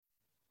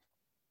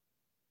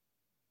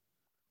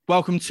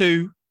Welcome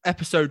to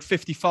episode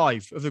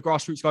 55 of the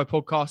Grassroots Guy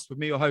podcast with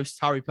me, your host,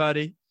 Harry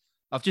Purdy.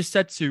 I've just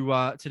said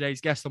to today's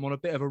guest, I'm on a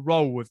bit of a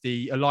roll with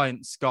the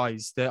Alliance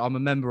guys that I'm a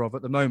member of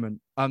at the moment.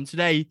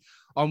 Today,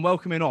 I'm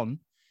welcoming on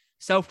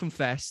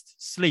self-confessed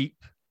sleep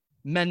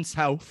men's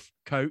health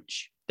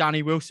coach,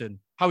 Danny Wilson.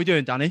 How are we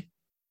doing, Danny?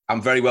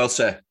 I'm very well,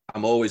 sir.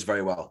 I'm always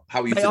very well.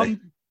 How are you today?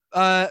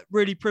 I'm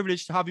really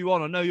privileged to have you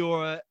on. I know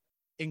you're an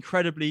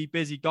incredibly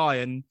busy guy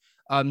and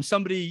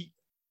somebody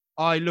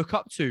I look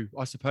up to,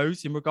 I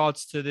suppose, in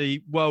regards to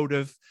the world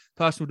of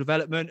personal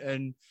development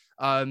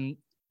and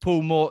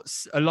Paul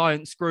Mort's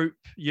Alliance group.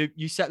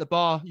 You set the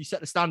bar, you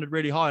set the standard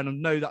really high, and I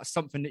know that's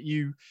something that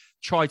you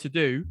try to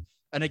do.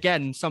 And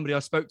again, somebody I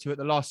spoke to at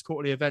the last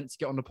quarterly event to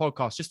get on the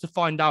podcast, just to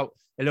find out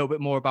a little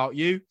bit more about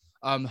you,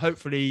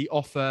 hopefully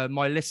offer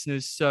my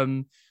listeners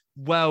some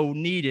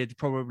well-needed,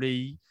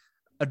 probably,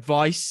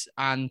 advice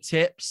and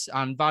tips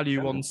and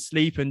value on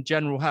sleep and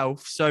general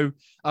health. So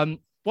one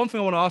thing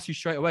I want to ask you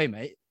straight away,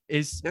 mate,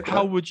 is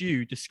how would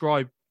you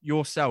describe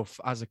yourself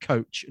as a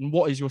coach and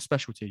what is your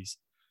specialties?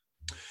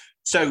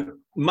 So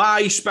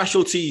my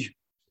specialty,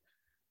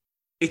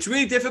 it's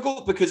really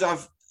difficult because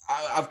I've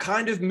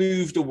kind of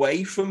moved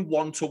away from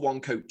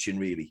one-to-one coaching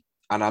really.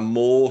 And I'm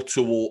more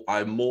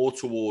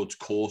towards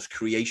course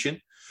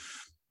creation.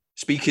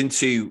 Speaking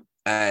to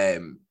a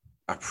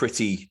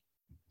pretty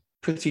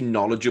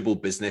knowledgeable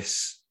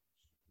business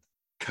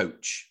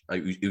coach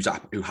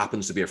who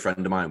happens to be a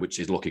friend of mine, which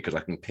is lucky because I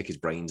can pick his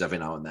brains every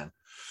now and then.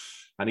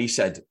 And he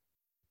said,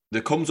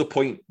 there comes a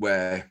point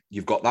where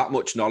you've got that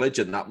much knowledge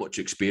and that much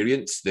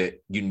experience that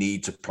you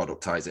need to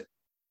productize it.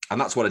 And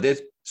that's what I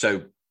did.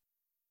 So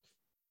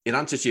in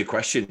answer to your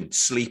question,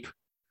 sleep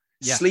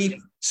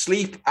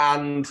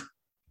and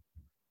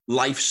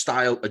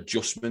lifestyle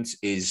adjustment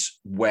is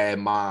where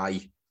my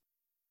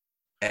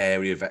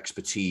area of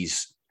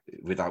expertise,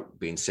 without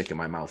being sick in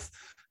my mouth,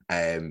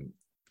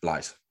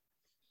 lies.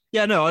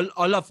 Yeah, no,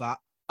 I love that.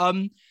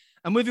 And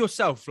with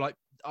yourself, like,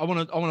 I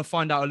want to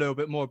find out a little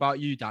bit more about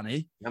you,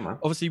 Danny. Yeah, man.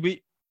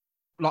 Obviously,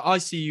 I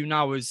see you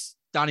now as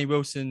Danny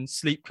Wilson,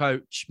 sleep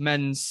coach,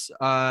 men's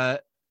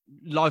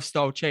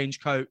lifestyle change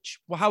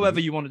coach, well, however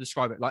you want to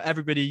describe it. Like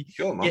everybody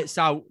gets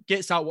out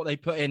what they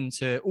put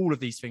into all of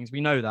these things. We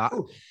know that.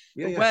 Oh,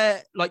 yeah.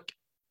 Where, like,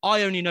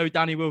 I only know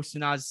Danny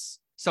Wilson as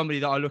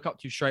somebody that I look up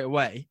to straight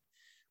away.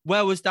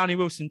 Where was Danny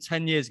Wilson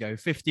 10 years ago,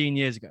 15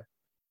 years ago?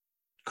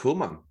 Cool,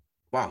 man.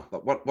 Wow.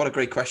 What a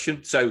great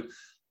question. So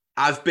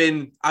I've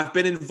been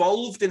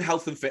involved in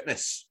health and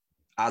fitness,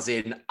 as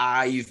in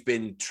I've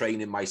been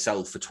training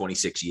myself for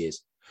 26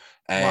 years.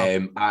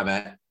 Wow. I'm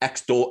an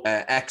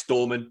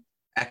ex-doorman,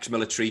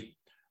 ex-military,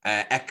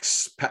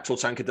 ex-petrol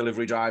tanker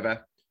delivery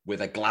driver with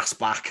a glass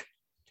back.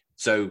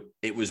 So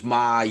it was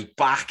my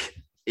back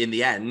in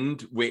the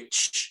end,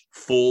 which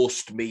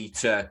forced me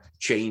to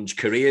change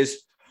careers.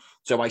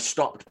 So I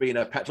stopped being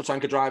a petrol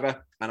tanker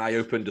driver and I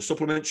opened a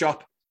supplement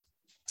shop.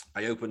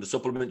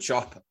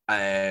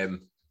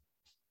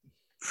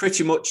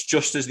 Pretty much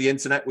just as the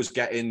internet was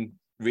getting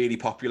really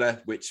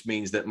popular, which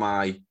means that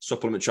my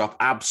supplement shop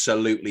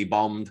absolutely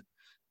bombed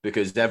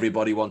because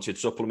everybody wanted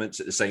supplements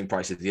at the same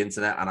price as the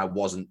internet, and I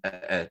wasn't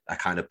a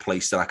kind of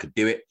place that I could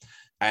do it.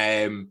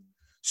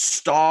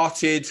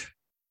 Started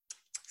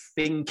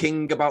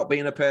thinking about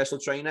being a personal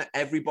trainer.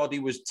 Everybody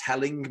was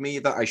telling me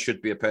that I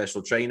should be a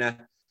personal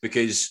trainer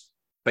because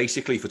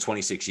basically for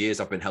 26 years,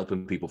 I've been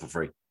helping people for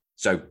free.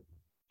 So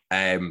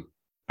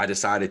I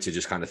decided to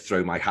just kind of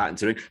throw my hat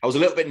into it. I was a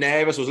little bit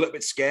nervous. I was a little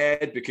bit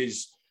scared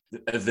because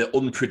of the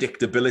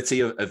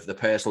unpredictability of the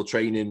personal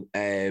training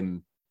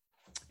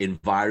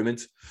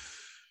environment.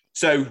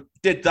 So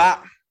did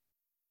that,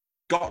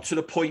 got to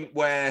the point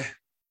where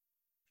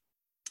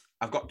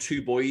I've got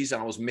two boys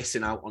and I was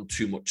missing out on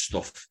too much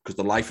stuff because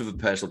the life of a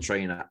personal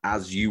trainer,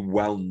 as you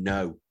well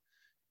know,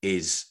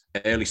 is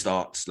early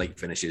starts, late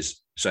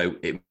finishes. So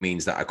it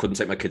means that I couldn't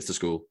take my kids to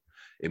school.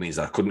 It means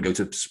that I couldn't go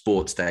to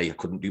sports day. I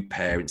couldn't do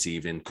parents'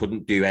 evening.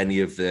 Couldn't do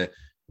any of the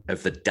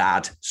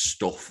dad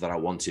stuff that I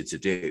wanted to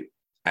do.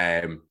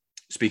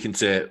 Speaking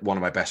to one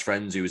of my best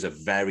friends, who was a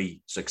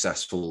very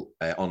successful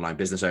online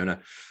business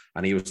owner,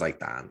 and he was like,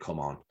 "Dan, come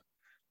on,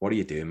 what are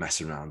you doing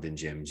messing around in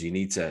gyms? You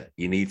need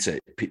to.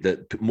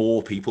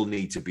 More people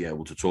need to be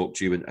able to talk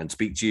to you and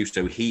speak to you."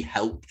 So he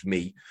helped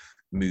me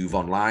move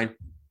online,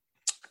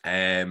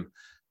 and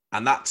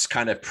that's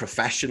kind of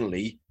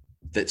professionally.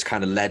 That's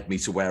kind of led me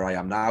to where I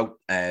am now.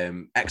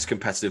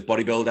 Ex-competitive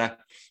bodybuilder,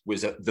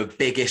 was the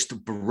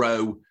biggest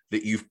bro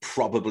that you've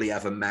probably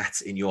ever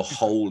met in your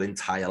whole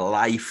entire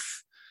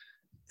life.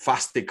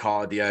 Fasted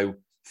cardio,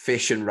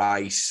 fish and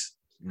rice,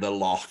 the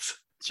lot.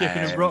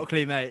 Chicken and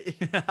broccoli, mate.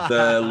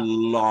 The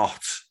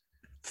lot.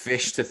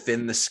 Fish to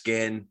thin the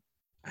skin,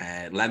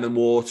 lemon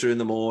water in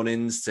the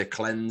mornings to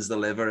cleanse the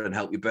liver and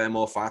help you burn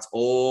more fat.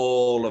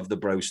 All of the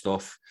bro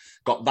stuff.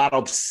 Got that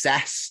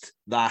obsessed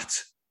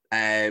that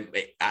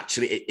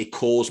it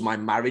caused my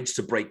marriage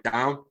to break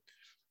down,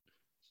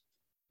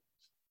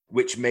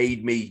 which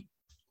made me,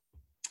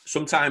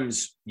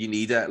 sometimes you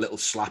need a little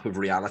slap of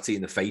reality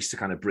in the face to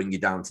kind of bring you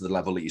down to the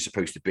level that you're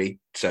supposed to be.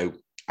 So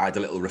I had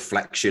a little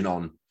reflection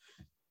on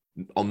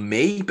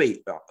me,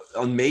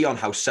 on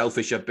how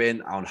selfish I've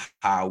been, on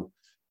how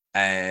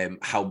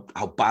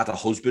bad a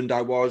husband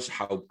I was,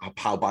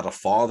 how bad a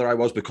father I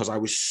was, because I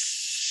was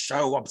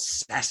so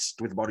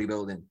obsessed with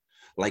bodybuilding,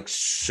 like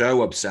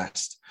so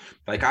obsessed.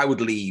 Like I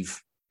would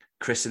leave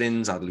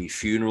christenings, I'd leave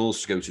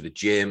funerals to go to the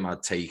gym.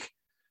 I'd take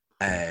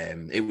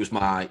it was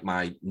my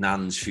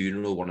nan's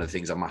funeral. One of the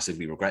things I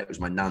massively regret, it was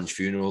my nan's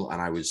funeral, and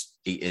I was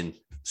eating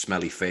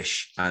smelly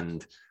fish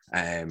and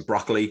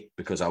broccoli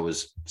because I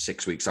was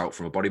 6 weeks out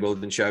from a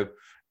bodybuilding show.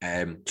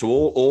 So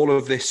all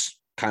of this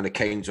kind of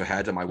came to a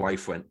head, and my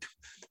wife went,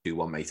 "Do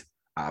one, mate.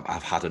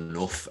 I've had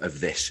enough of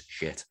this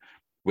shit,"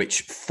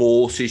 which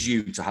forces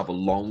you to have a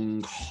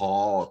long,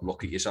 hard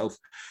look at yourself.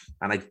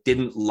 And I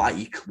didn't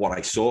like what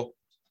I saw.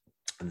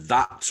 And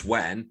that's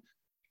when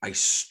I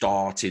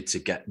started to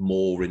get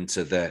more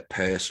into the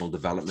personal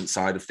development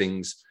side of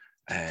things.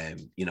 I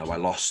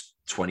lost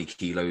 20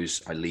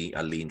 kilos. I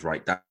leaned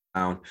right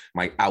down.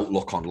 My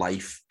outlook on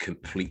life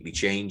completely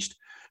changed.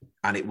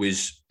 And it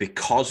was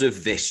because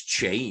of this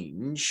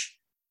change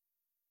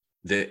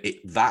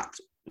that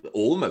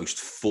almost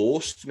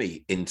forced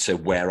me into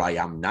where I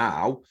am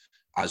now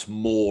as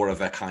more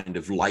of a kind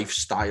of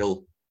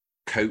lifestyle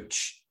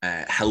coach,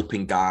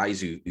 helping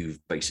guys who've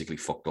basically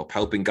fucked up,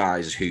 helping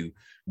guys who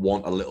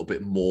want a little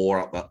bit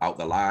more out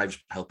their lives,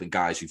 helping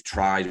guys who've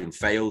tried and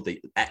failed, the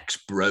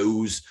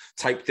ex-bros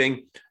type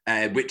thing,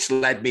 which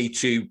led me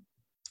to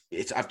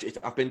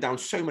I've been down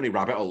so many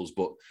rabbit holes,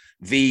 but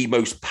the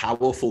most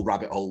powerful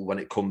rabbit hole when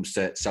it comes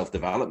to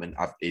self-development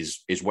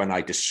is when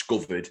I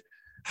discovered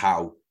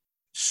how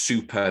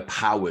super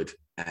powered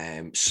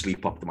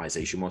sleep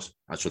optimization was.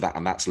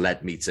 And that's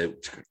led me to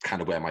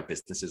kind of where my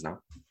business is now.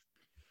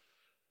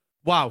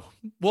 Wow,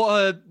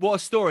 what a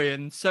story,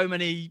 and so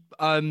many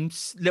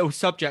little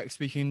subjects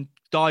we can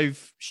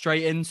dive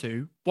straight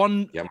into.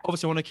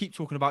 Obviously, I want to keep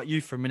talking about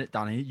you for a minute,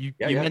 Danny. You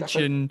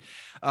mentioned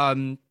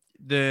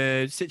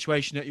the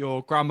situation at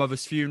your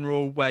grandmother's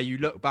funeral where you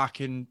look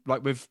back and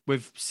like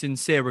with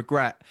sincere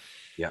regret.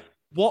 Yeah.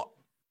 What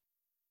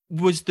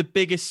was the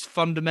biggest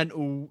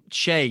fundamental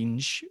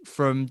change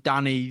from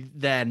Danny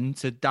then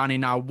to Danny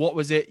now? What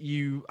was it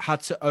you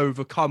had to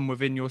overcome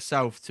within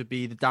yourself to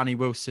be the Danny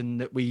Wilson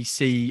that we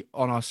see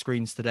on our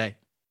screens today?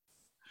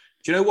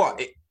 Do you know what?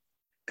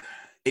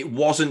 It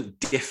wasn't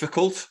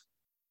difficult,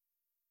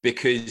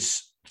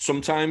 because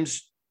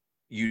sometimes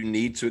you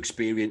need to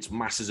experience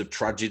masses of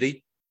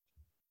tragedy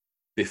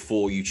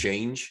before you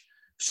change.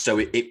 So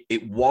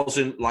it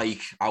wasn't like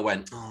I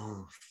went,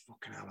 "Oh,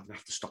 fucking hell, I'm gonna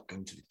have to stop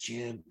going to the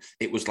gym."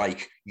 It was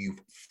like, "You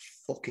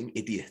fucking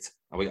idiot."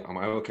 Am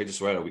I okay to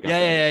swear?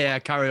 Yeah.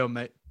 Carry on,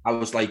 mate. I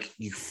was like,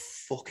 "You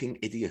fucking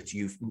idiot.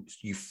 You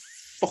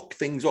fuck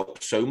things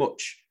up so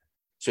much."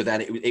 So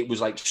then it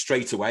was like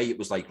straight away, it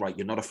was like, "Right,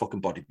 you're not a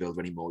fucking bodybuilder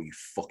anymore, you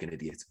fucking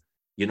idiot.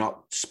 You're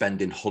not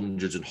spending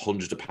hundreds and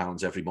hundreds of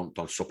pounds every month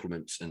on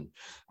supplements and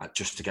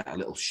just to get a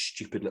little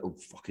stupid little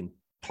fucking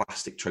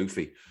plastic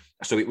trophy."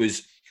 So it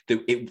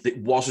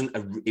wasn't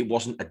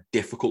a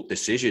difficult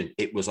decision.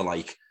 It was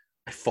like,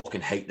 I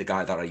fucking hate the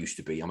guy that I used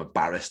to be. I'm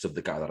embarrassed of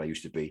the guy that I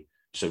used to be.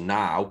 So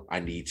now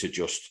I need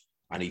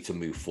to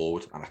move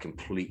forward, and I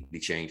completely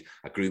changed.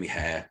 I grew my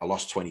hair. I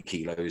lost 20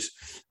 kilos.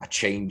 I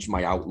changed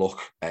my outlook.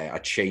 I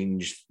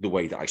changed the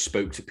way that I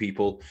spoke to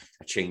people.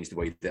 I changed the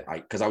way that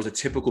because I was a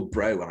typical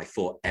bro and I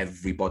thought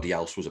everybody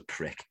else was a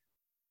prick.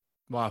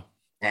 Wow.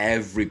 I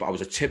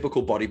was a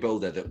typical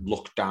bodybuilder that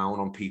looked down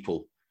on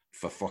people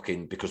for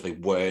fucking because they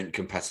weren't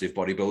competitive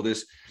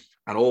bodybuilders,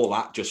 and all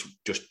that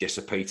just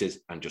dissipated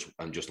and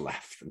just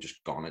left and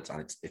just gone.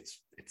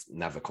 It's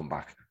never come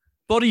back.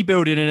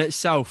 Bodybuilding in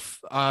itself,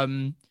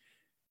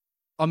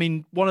 I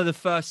mean, one of the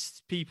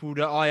first people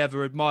that I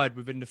ever admired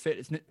within the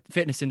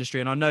fitness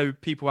industry, and I know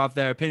people have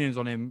their opinions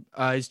on him,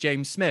 is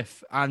James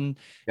Smith. And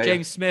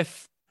James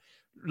Smith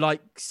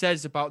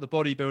says about the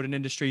bodybuilding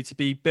industry to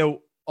be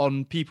built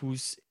on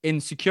people's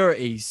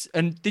insecurities.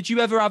 And did you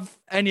ever have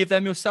any of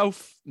them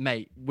yourself,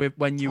 mate,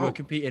 when you were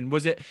competing?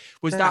 Was that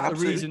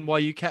absolutely the reason why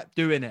you kept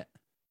doing it?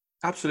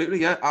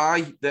 Absolutely, yeah.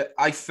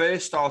 I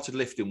first started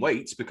lifting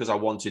weights because I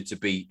wanted to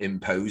be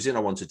imposing.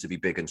 I wanted to be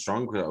big and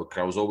strong because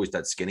I was always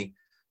dead skinny.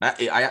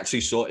 I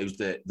actually saw it was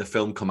the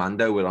film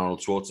Commando with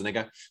Arnold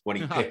Schwarzenegger when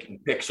he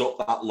picks up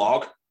that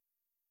log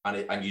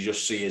and you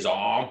just see his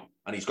arm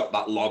and he's got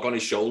that log on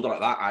his shoulder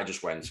like that. I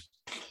just went,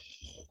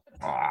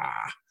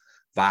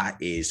 that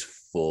is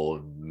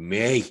for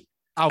me.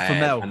 Alpha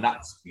male. And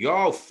that's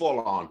full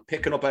on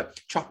picking up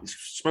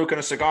smoking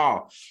a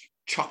cigar,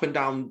 chopping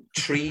down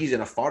trees in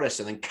a forest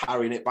and then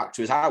carrying it back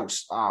to his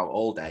house.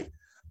 All day.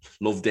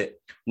 Loved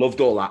it.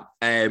 Loved all that.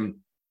 I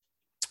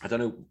don't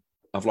know.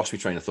 I've lost my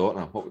train of thought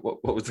now.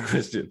 What was the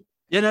question?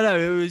 Yeah, no.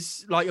 It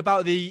was like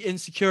about the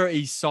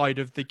insecurities side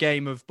of the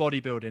game of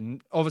bodybuilding.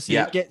 Obviously,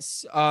 it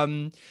gets.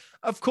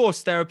 Of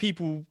course, there are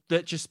people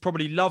that just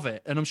probably love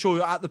it, and I'm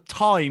sure at the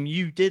time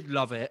you did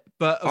love it.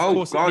 But of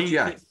course,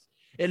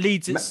 it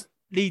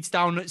leads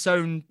down its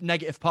own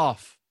negative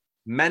path.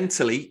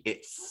 Mentally,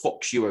 it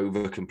fucks you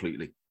over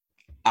completely.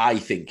 I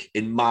think,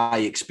 in my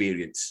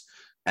experience,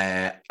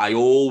 I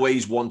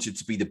always wanted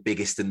to be the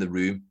biggest in the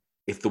room.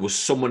 If there was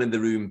someone in the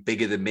room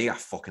bigger than me, I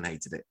fucking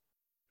hated it.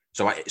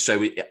 So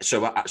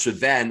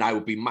then I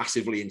would be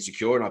massively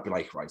insecure, and I'd be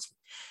like, right,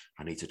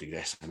 I need to do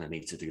this, and I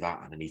need to do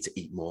that, and I need to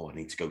eat more, I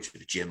need to go to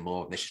the gym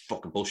more, and this is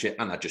fucking bullshit.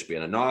 And I'd just be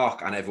in a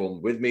narc, and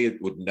everyone with me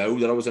would know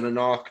that I was in a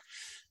narc.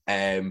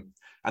 And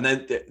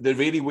then the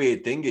really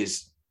weird thing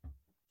is,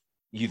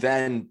 you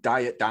then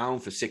diet down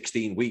for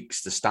 16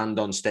 weeks to stand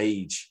on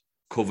stage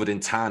covered in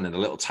tan and a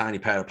little tiny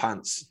pair of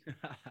pants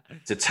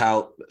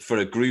for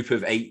a group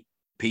of 8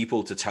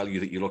 people to tell you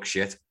that you look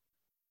shit.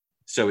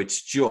 So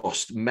it's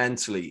just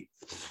mentally,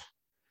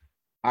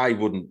 I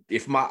wouldn't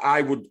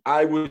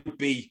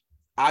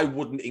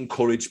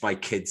encourage my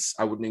kids.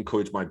 I wouldn't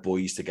encourage my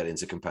boys to get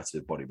into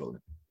competitive bodybuilding.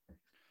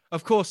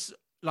 Of course,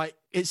 like,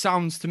 it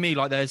sounds to me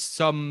like there's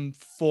some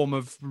form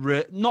of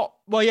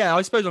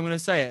I suppose I'm going to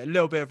say it, a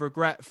little bit of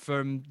regret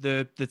from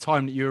the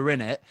time that you were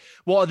in it.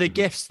 What are the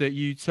gifts that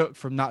you took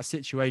from that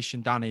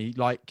situation, Danny?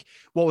 Like,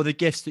 what were the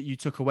gifts that you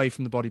took away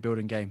from the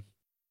bodybuilding game?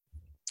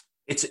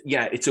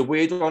 It's a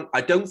weird one.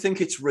 I don't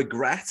think it's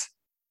regret,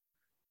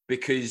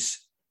 because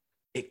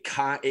it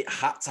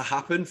had to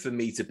happen for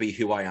me to be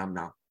who I am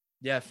now.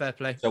 Yeah, fair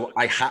play. So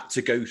I had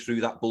to go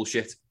through that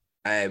bullshit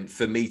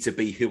for me to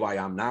be who I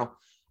am now.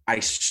 I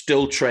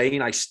still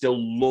train. I still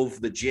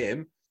love the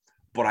gym,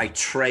 but I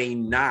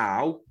train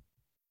now.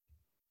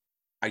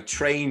 I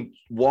train,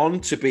 one,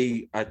 to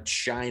be a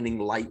shining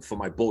light for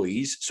my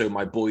boys, so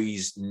my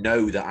boys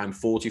know that I'm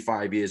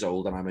 45 years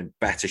old and I'm in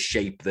better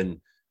shape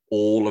than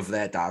all of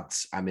their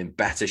dads. I'm in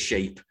better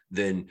shape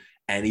than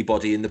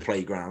anybody in the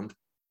playground.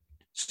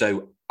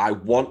 So I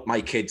want my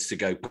kids to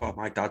go, God,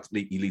 my dad,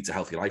 he leads a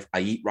healthy life.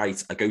 I eat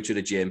right. I go to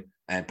the gym,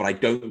 but I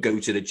don't go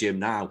to the gym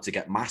now to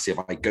get massive.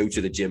 I go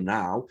to the gym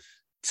now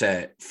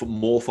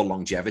for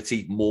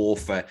longevity, more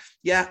for,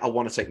 I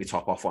want to take my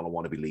top off and I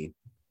want to be lean,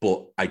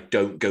 but I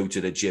don't go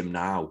to the gym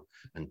now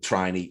and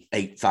try and eat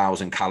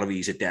 8,000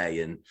 calories a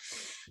day. And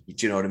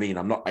do you know what I mean?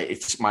 I'm not,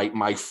 it's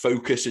my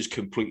focus has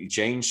completely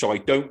changed. So I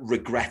don't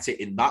regret it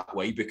in that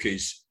way,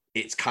 because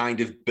it's kind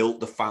of built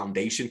the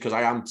foundation, because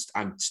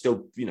I'm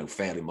still,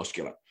 fairly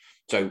muscular.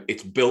 So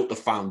it's built the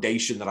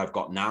foundation that I've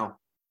got now.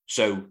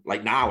 So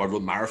like now I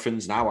run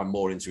marathons. Now I'm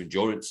more into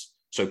endurance.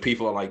 So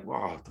people are like,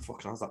 wow, what the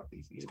fuck is that?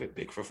 He's a bit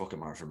big for a fucking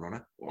marathon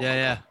runner. Oh,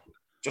 yeah.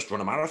 Just run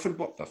a marathon.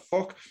 What the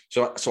fuck?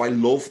 So I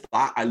love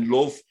that.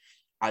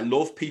 I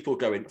love people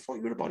going, I thought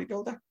you were a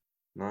bodybuilder.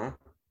 Nah,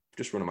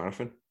 just run a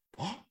marathon.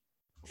 What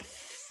the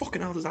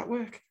fucking hell does that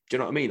work? Do you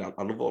know what I mean?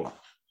 I love all that.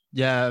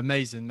 Yeah,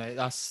 amazing, mate.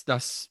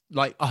 That's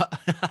like,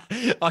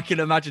 I can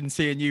imagine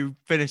seeing you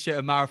finish at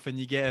a marathon.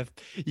 You get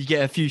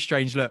a few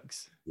strange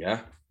looks. Yeah,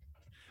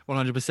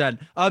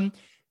 100%.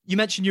 You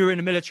mentioned you were in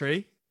the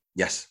military.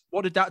 Yes.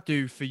 What did that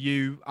do for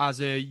you as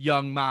a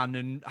young man,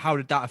 and how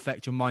did that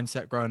affect your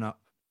mindset growing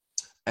up?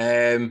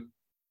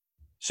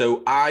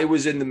 So I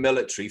was in the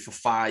military for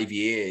 5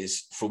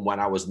 years, from when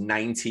I was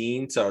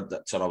 19 till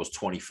I was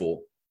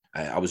 24.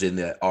 I was in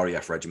the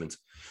RAF regiment.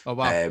 Oh,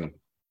 wow.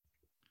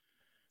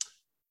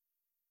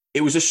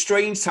 It was a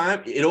strange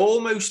time. It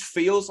almost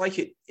feels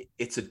like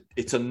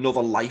it's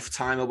another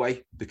lifetime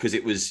away, because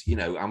it was,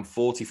 I'm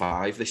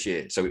 45 this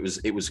year. So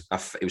it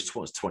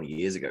was 20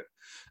 years ago.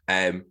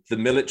 The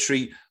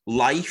military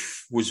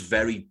life was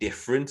very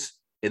different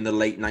in the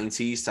late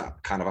 90s to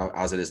kind of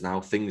as it is now.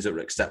 Things that were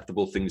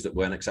acceptable, things that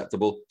weren't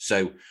acceptable.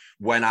 So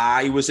when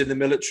I was in the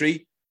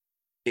military,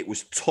 it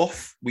was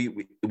tough. We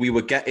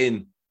were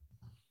getting,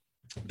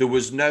 there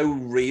was no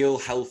real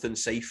health and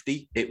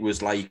safety. It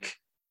was like,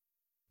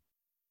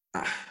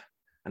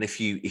 and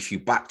if you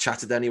back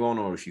chatted anyone,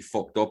 or if you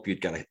fucked up,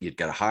 you'd get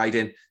a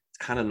hiding. It's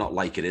kind of not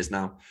like it is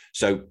now.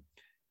 So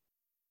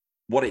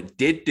what it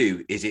did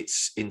do is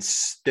it's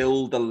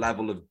instilled a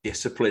level of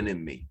discipline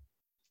in me,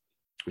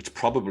 which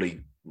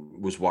probably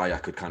was why I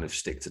could kind of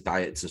stick to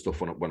diets and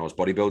stuff when I was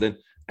bodybuilding.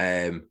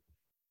 I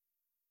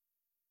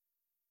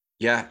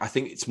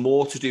think it's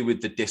more to do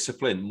with the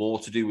discipline, more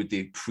to do with the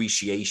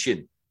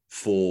appreciation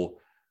for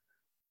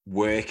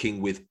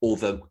working with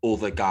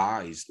other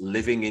guys,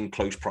 living in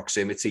close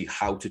proximity,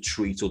 how to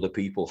treat other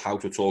people, how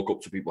to talk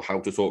up to people, how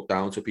to talk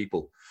down to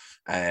people.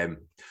 I'd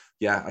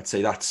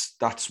say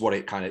that's what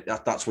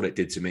it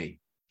did to me.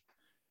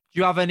 Do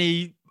you have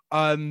any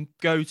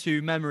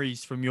go-to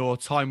memories from your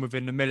time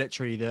within the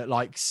military that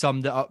like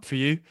summed it up for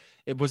you?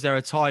 Was there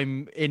a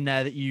time in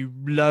there that you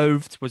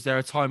loathed? Was there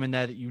a time in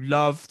there that you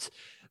loved?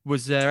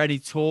 Was there any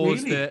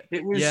tours that?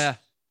 It was,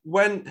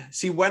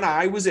 when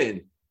I was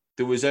in,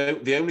 there was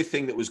the only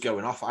thing that was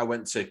going off. I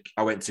went to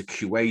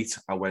Kuwait,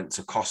 I went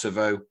to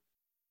Kosovo,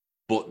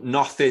 but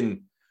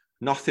nothing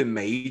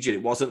major.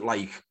 It wasn't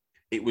like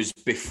it was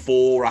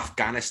before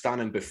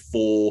Afghanistan and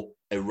before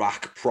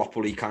Iraq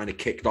properly kind of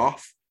kicked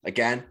off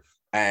again.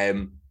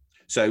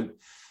 So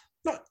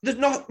there's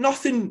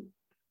nothing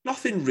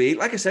real.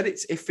 Like I said,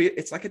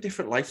 it's like a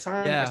different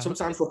lifetime. Yeah. I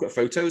sometimes look at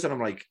photos and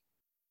I'm like,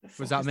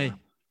 was that me?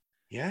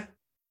 Yeah.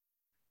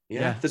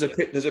 There's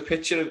a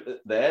picture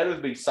there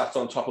of me sat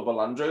on top of a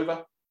Land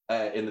Rover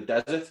in the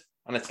desert,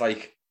 and it's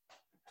like,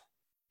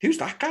 who's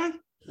that guy?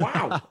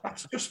 wow,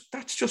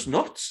 that's just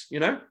nuts, you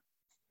know?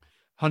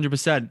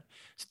 100%.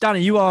 So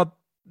Danny, I'm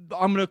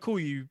going to call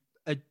you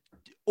a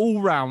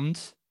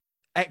all-round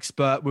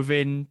expert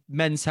within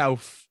men's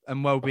health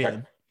and well-being.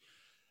 Okay.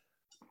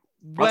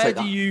 Where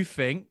do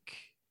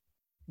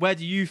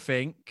you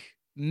think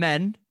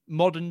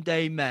modern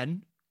day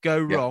men go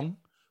wrong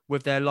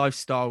with their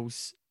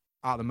lifestyles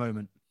at the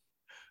moment?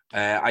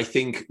 I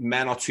think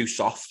men are too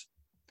soft.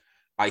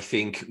 I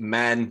think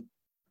men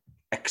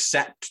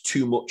accept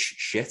too much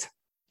shit.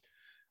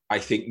 I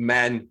think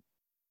men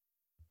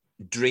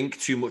drink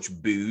too much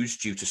booze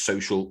due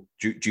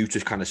to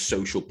kind of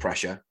social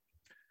pressure.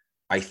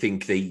 I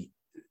think they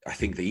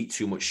eat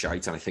too much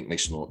shite, and I think they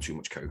snort too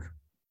much coke.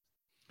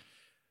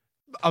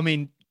 I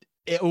mean,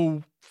 it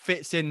all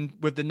fits in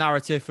with the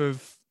narrative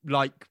of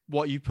like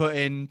what you put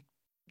in,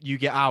 you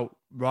get out,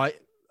 right?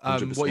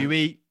 100%. What you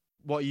eat,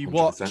 what you 100%.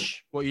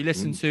 watch, what you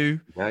listen to.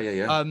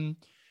 Yeah.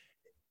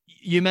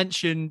 You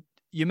mentioned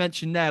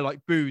there like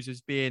booze as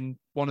being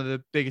one of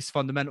the biggest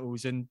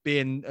fundamentals, and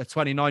being a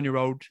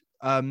 29-year-old,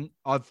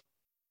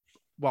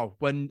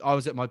 when I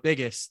was at my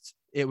biggest,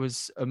 it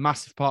was a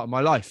massive part of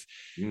my life.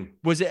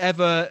 Was it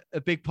ever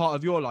a big part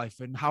of your life?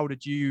 And how do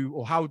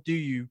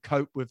you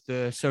cope with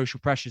the social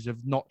pressures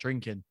of not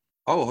drinking?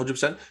 Oh,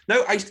 100%.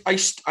 No,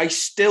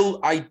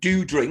 I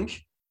do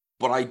drink,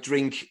 but I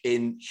drink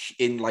in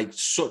like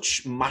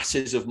such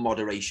masses of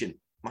moderation.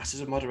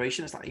 Masses of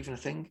moderation, is that even a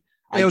thing?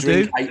 I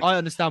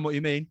understand what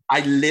you mean.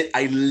 I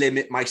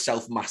limit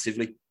myself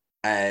massively.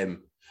 I'll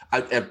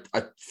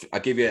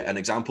give you an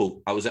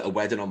example. I was at a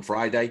wedding on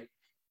Friday,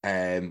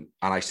 and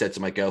I said to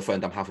my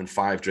girlfriend, I'm having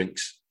 5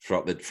 drinks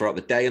throughout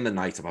the day and the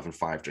night. I'm having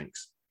 5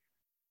 drinks.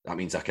 That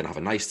means I can have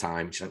a nice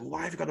time. She's like, well,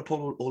 why have you got to put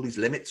all these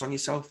limits on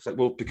yourself? It's like,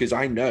 well, because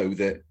I know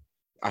that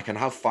I can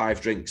have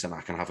 5 drinks and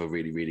I can have a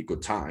really, really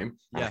good time,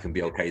 and I can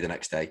be okay the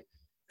next day.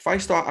 If I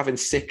start having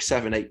 6,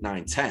 7, 8,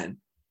 9, 10,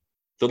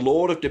 the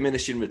law of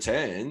diminishing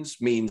returns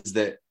means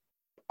that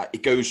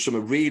it goes from a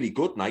really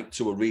good night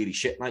to a really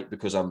shit night,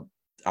 because I'll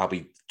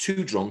be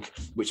too drunk,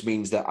 which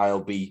means that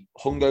I'll be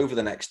hungover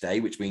the next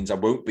day, which means I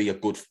won't be a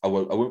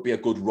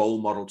good role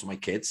model to my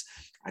kids.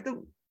 I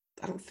don't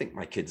think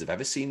my kids have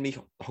ever seen me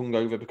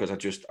hungover, because I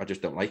just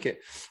don't like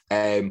it.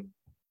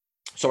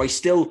 So I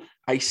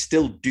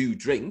still do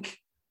drink,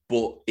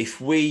 but if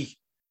we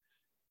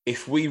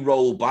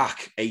roll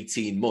back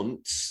 18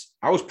 months,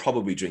 I was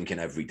probably drinking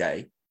every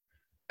day.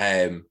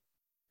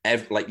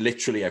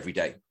 Literally every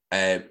day,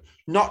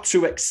 not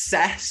to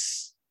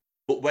excess,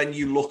 but when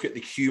you look at the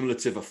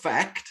cumulative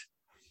effect,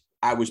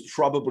 I was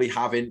probably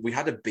we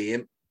had a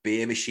beer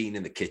machine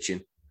in the kitchen,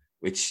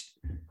 which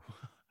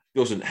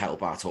doesn't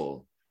help at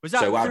all. Was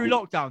that through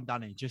lockdown,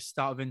 Danny? Just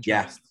out of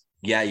interest.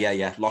 Yeah.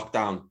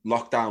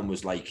 Lockdown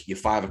was like your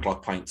 5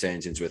 o'clock pint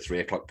turns into a 3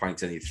 o'clock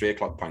pint, and your 3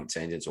 o'clock pint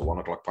turns into a 1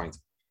 o'clock pint.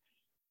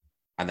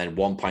 And then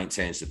 1 pint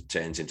turns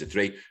into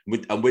 3.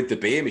 And with the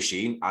beer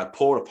machine, I'd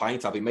pour a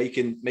pint. I'd be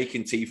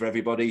making tea for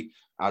everybody.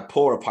 I'd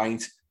pour a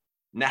pint,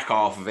 neck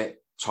half of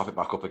it, top it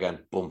back up again,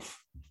 boom.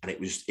 And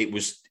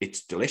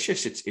it's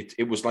delicious.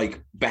 It was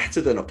like better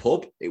than a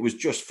pub. It was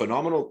just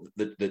phenomenal.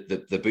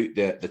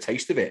 The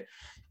taste of it.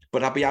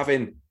 But I'd be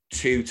having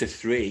 2 to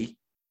 3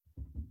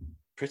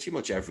 pretty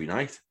much every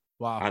night.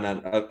 Wow. And then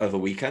of a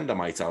weekend, I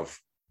might have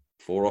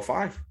 4 or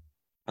 5.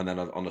 And then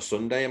on a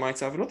Sunday, I might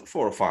have another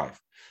 4 or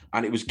 5.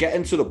 And it was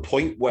getting to the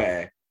point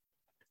where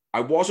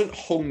I wasn't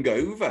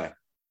hungover.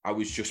 I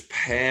was just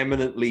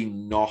permanently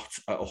not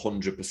at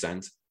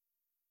 100%.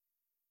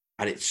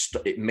 And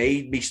it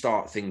made me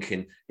start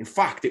thinking. In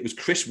fact, it was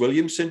Chris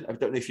Williamson. I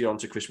don't know if you're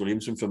onto Chris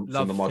Williamson from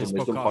the Modern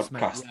Wisdom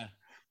podcast. Mate,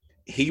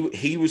 yeah.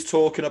 He was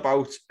talking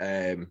about,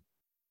 I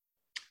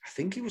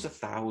think it was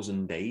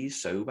 1,000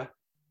 days sober.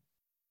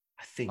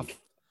 I think.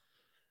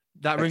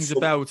 That rings a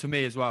bell to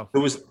me as well.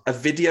 There was a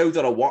video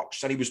that I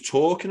watched, and he was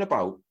talking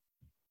about,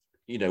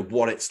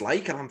 what it's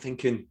like. And I'm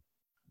thinking,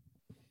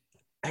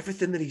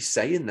 everything that he's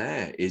saying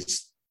there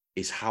is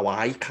how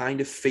I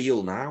kind of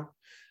feel now.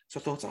 So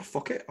I thought,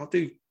 fuck it. I'll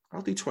do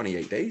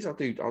 28 days. I'll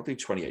do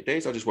 28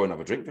 days. I just won't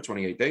have a drink for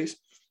 28 days,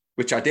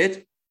 which I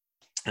did.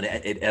 And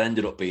it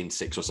ended up being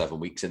 6 or 7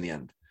 weeks in the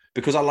end,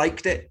 because I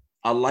liked it.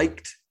 I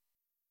liked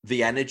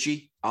the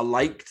energy. I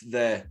liked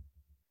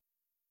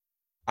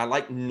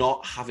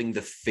not having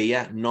the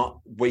fear,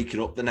 not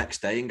waking up the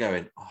next day and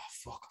going, oh,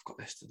 fuck, I've got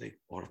this to do,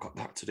 or I've got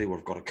that to do, or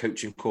I've got a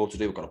coaching call to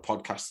do, I've got a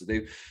podcast to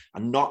do,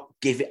 and not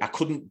give it. I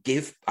couldn't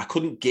give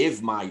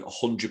my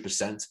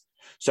 100%.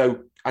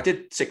 So I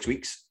did 6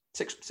 weeks,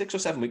 6 or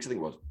 7 weeks, I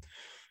think it was.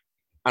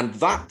 And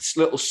that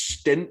little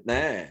stint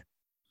there,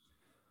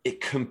 it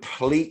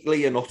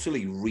completely and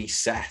utterly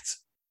reset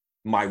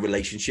my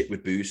relationship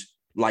with booze,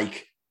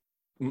 like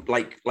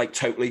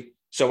totally.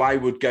 So I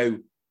would go,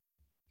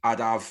 I'd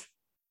have,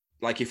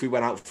 like, if we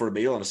went out for a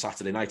meal on a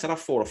Saturday night, I'd have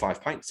 4 or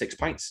 5 pints, 6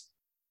 pints.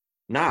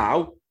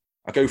 Now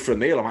I go for a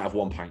meal, I might have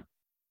 1 pint,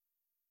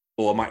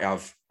 or I might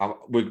have,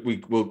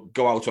 we'll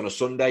go out on a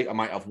Sunday, I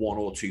might have 1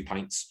 or 2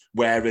 pints.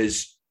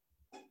 Whereas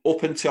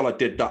up until I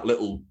did that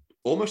little,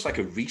 almost like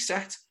a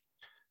reset,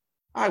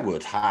 I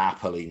would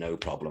happily, no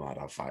problem. I'd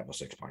have 5 or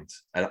 6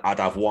 pints, and I'd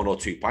have 1 or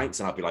 2 pints,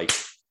 and I'd be like,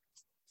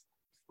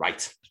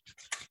 right,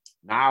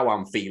 now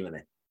I'm feeling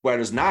it.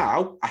 Whereas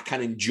now I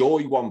can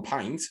enjoy 1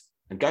 pint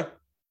and go.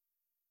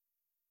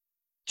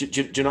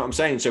 Do you know what I'm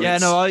saying? So yeah,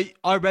 no,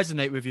 I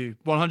resonate with you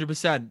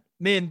 100%.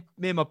 Me and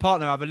my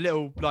partner have a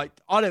little, like,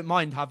 I don't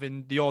mind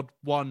having the odd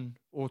 1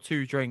 or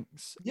 2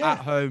 drinks at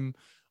home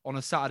on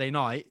a Saturday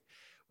night,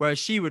 whereas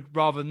she would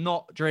rather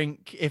not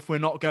drink if we're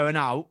not going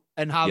out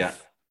and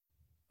have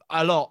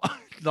a lot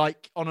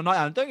like on a night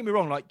out. And don't get me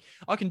wrong, like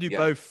I can do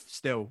both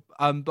still.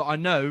 But I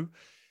know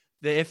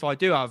that if I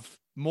do have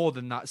more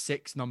than that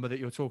 6 number that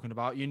you're talking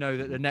about, you know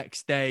that the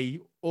next day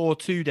or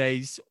 2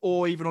 days,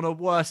 or even on a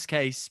worst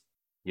case,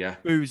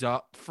 booze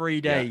up 3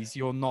 days,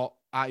 you're not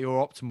at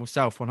your optimal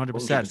self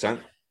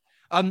 100%.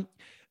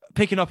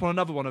 Picking up on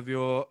another one of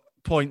your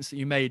points that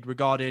you made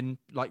regarding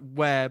like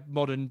where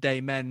modern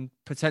day men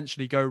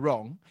potentially go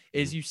wrong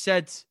is you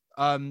said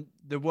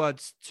the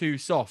words too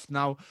soft.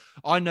 Now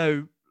I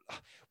know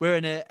we're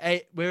in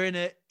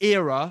an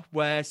era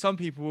where some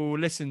people will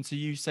listen to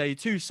you say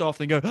too soft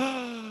and go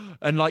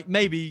and like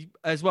maybe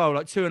as well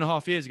like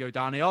 2.5 years ago,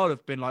 Danny, I would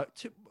have been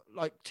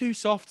like too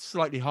soft,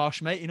 slightly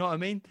harsh, mate, you know what I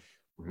mean?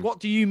 What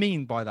do you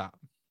mean by that?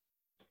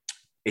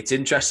 It's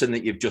interesting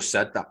that you've just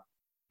said that,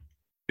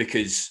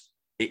 because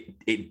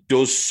it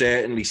does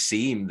certainly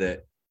seem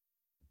that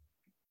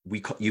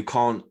you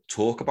can't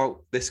talk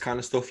about this kind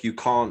of stuff. You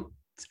can't.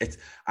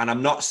 And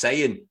I'm not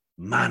saying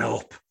man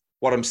up.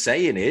 What I'm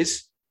saying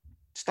is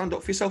stand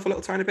up for yourself a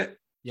little tiny bit.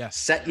 Yeah.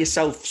 Set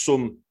yourself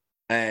some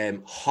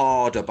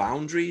harder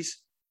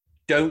boundaries.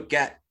 Don't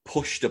get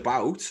pushed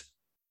about.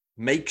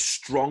 Make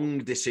strong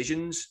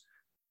decisions.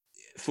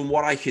 From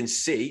what I can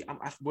see,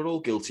 we're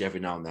all guilty every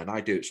now and then. I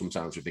do it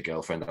sometimes with my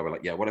girlfriend. I was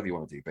like, yeah, whatever you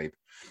want to do, babe.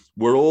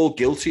 We're all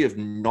guilty of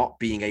not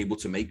being able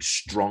to make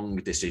strong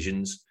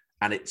decisions.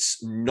 And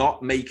it's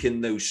not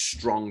making those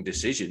strong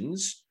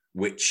decisions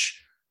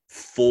which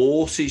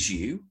forces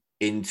you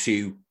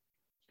into,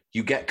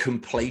 you get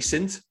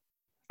complacent.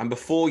 And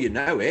before you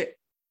know it,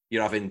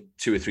 you're having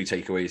 2 or 3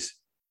 takeaways.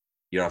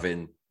 You're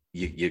having,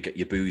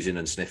 you're boozing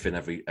and sniffing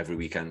every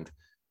weekend.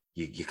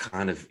 You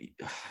kind of,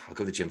 I'll go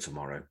to the gym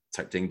tomorrow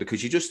type thing,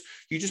 because you just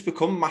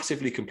become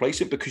massively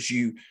complacent, because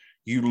you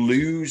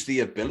lose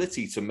the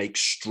ability to make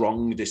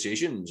strong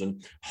decisions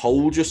and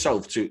hold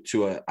yourself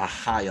to a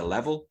higher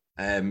level.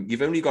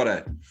 You've only got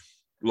to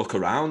look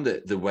around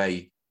at the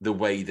way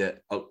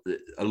that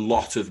a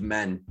lot of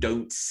men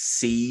don't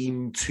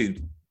seem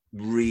to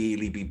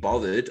really be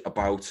bothered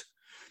about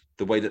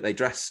the way that they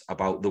dress,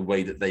 about the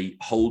way that they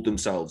hold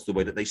themselves, the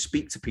way that they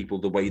speak to people,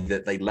 the way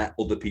that they let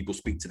other people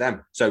speak to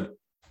them. So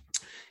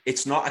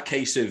it's not a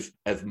case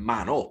of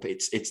man up.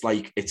 It's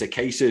a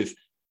case of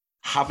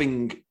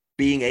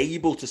being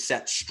able to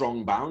set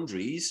strong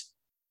boundaries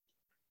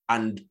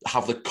and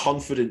have the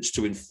confidence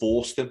to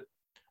enforce them.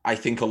 I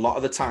think a lot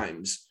of the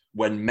times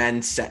when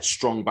men set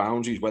strong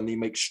boundaries, when they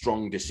make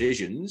strong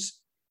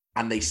decisions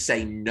and they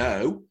say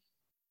no,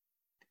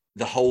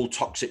 the whole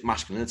toxic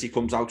masculinity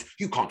comes out.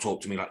 You can't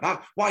talk to me like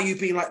that. Why are you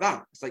being like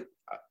that? It's like,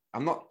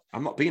 I'm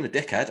not being a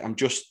dickhead. I'm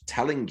just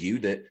telling you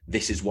that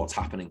this is what's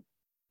happening.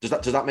 Does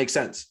that make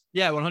sense?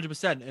 Yeah,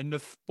 100%. And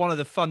one of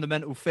the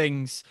fundamental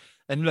things,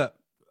 and look,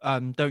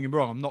 don't get me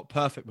wrong, I'm not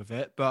perfect with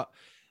it, but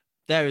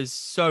there is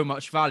so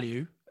much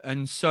value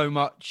and so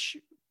much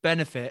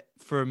benefit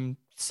from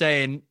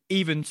saying,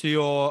 even to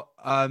your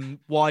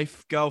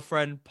wife,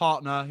 girlfriend,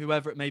 partner,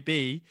 whoever it may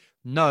be,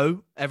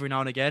 no, every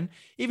now and again.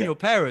 Even your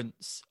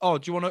parents. Oh,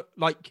 do you want to,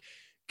 like,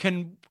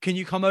 can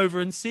you come over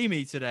and see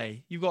me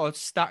today? You've got a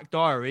stacked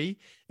diary.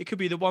 It could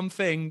be the one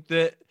thing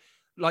that,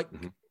 like,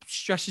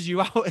 stresses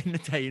you out in the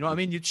day, you know what I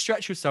mean? You'd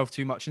stretch yourself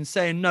too much, and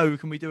saying no,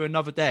 can we do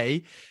another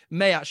day,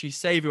 may actually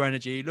save your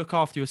energy, look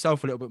after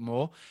yourself a little bit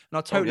more. And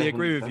I totally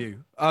agree with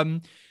you.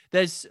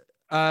 There's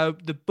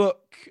the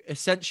book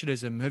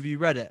Essentialism. Have you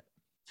read it?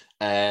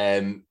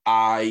 I've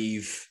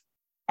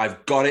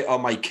got it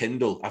on my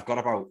Kindle. I've got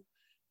about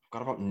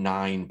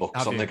 9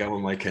 books on the go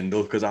on my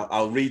Kindle, because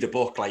I'll read a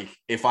book. Like,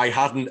 if I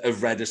hadn't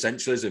have read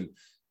Essentialism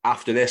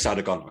after this, I'd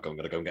have gone, I'm going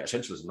to go and get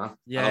Essentialism now.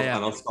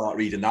 And I'll start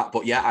reading that.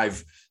 But yeah,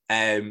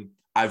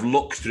 I've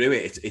looked through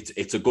it.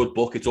 It's a good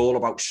book. It's all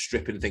about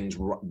stripping things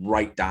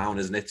right down,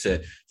 isn't it?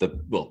 To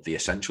the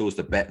essentials,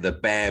 the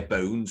bare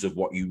bones of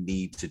what you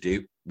need to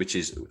do, which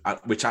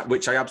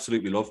I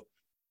absolutely love.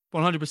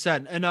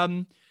 100%.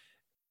 And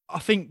I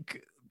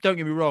think, don't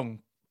get me wrong,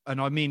 and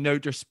I mean no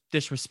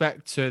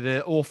disrespect to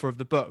the author of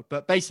the book,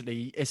 but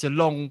basically it's a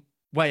long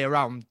way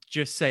around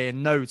just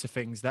saying no to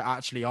things that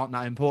actually aren't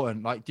that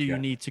important. Like, do you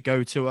need to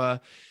go to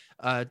a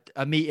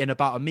meeting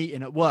about a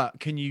meeting at work?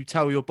 Can you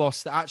tell your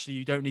boss that actually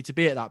you don't need to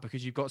be at that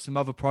because you've got some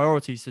other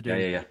priorities to do?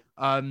 Yeah.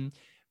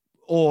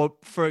 Or,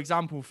 for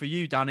example, for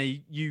you,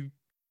 Danny, you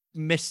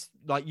miss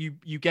like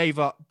you gave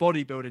up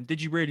bodybuilding.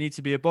 Did you really need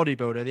to be a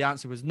bodybuilder? The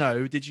answer was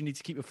no. Did you need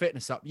to keep your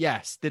fitness up?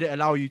 Yes. Did it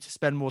allow you to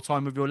spend more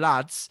time with your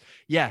lads?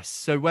 Yes.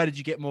 So where did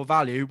you get more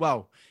value?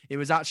 Well, it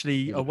was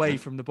actually away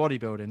from the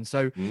bodybuilding.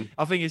 So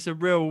I think it's a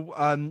real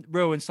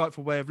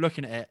insightful way of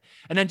looking at it.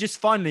 And then just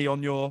finally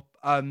on your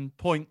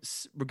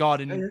points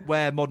regarding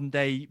where modern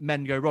day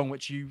men go wrong,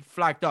 which you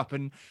flagged up,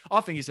 and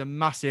I think it's a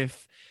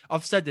massive.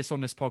 I've said this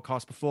on this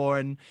podcast before,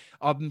 and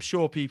I'm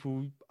sure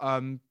people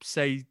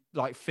say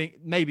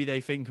maybe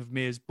they think of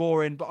me as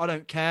boring, but I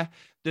don't care.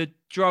 The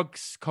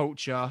drugs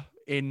culture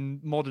in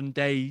modern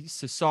day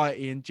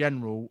society in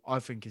general, I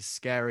think, is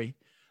scary.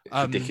 It's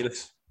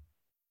ridiculous.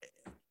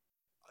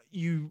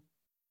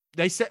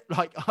 They say,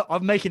 like,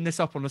 I'm making this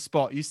up on the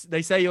spot.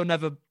 They say you're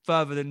never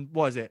further than,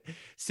 what is it,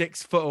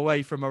 6 foot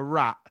away from a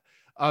rat.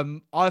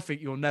 I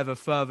think you're never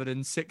further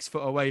than 6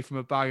 foot away from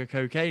a bag of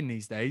cocaine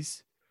these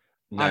days.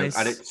 No,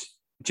 and it's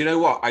do you know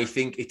what? I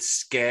think it's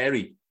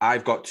scary.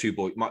 I've got 2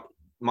 boys.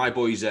 My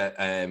boys are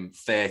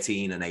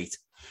 13 and 8,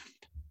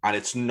 and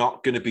it's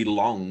not going to be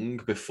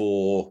long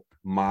before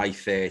my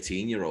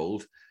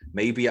 13-year-old.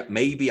 Maybe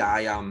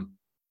I am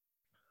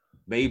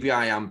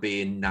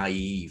being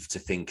naive to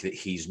think that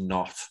he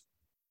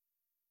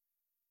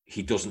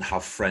doesn't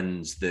have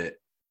friends that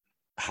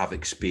have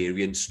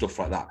experienced stuff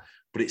like that.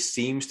 But it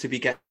seems to be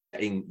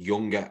getting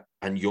younger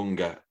and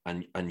younger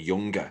and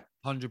younger.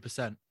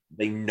 100%.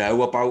 They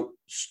know about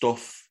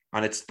stuff.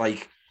 And it's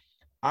like,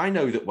 I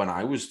know that when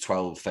I was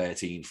 12,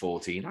 13,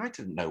 14, I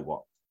didn't know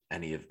what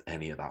any of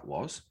that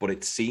was. But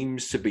it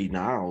seems to be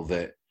now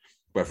that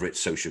whether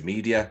it's social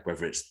media,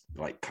 whether it's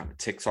like kind of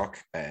TikTok,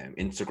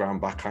 Instagram,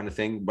 that kind of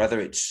thing, whether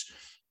it's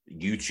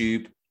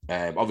YouTube,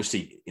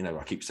 obviously, you know,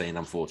 I keep saying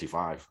I'm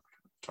 45.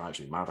 It's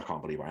actually mad. I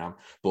can't believe I am.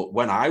 But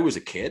when I was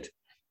a kid,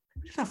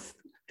 we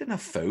didn't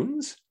have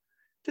phones,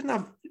 didn't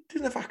have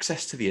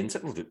access to the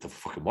internet. Well, there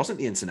fucking wasn't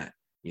the internet,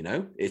 you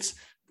know. It's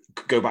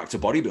go back to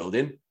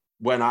bodybuilding.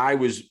 When I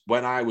was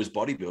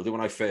bodybuilding, when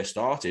I first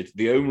started,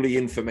 the only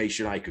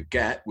information I could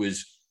get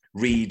was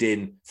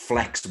reading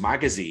Flex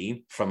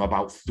magazine from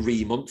about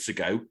 3 months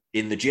ago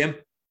in the gym.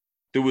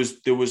 There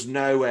was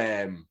no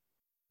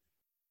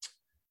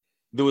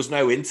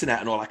internet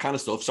and all that kind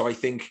of stuff. So I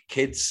think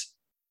kids,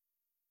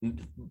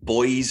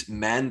 boys,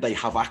 men, they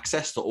have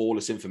access to all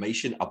this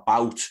information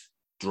about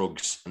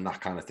drugs and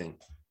that kind of thing.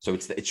 So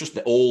it's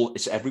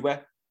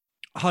everywhere.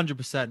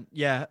 100%,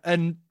 yeah.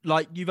 And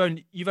like you've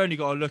only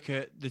got to look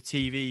at the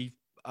TV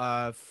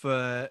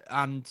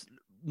and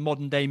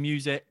modern day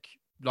music.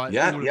 Like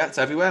it's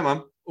everywhere,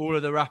 man. All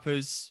of the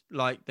rappers,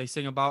 like, they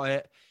sing about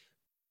it.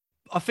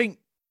 I think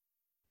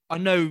I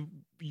know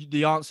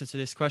the answer to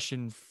this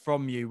question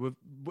from you,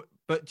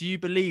 but do you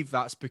believe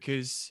that's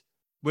because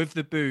with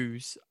the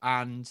booze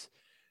and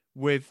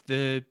with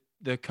the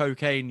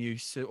cocaine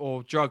use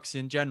or drugs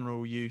in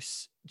general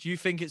use, do you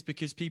think it's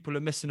because people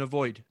are missing a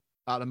void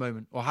at the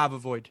moment, or have a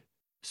void?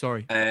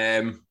 Sorry.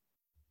 That's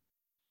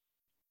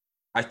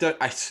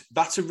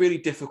a really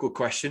difficult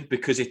question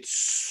because it's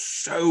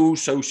so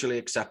socially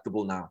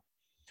acceptable now.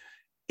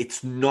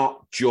 It's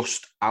not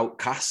just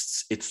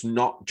outcasts. It's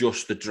not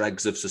just the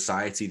dregs of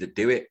society that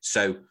do it.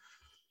 So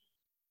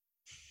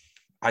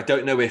I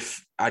don't know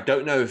if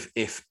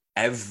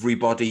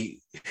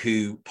everybody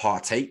who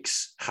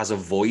partakes has a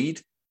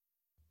void.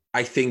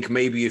 I think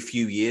maybe a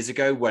few years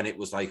ago when it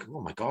was like,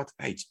 oh my God,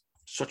 hey,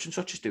 such and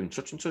such is doing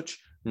such and such.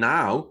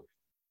 Now,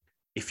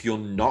 if you're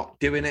not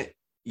doing it,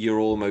 you're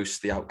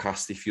almost the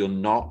outcast. If you're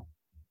not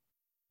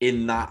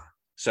in that,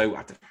 so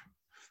I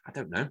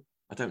don't know.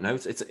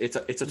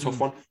 It's a tough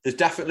one. There's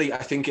definitely,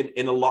 I think,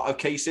 in a lot of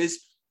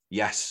cases,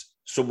 yes,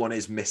 someone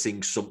is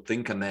missing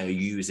something, and they're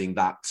using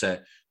that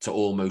to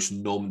almost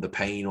numb the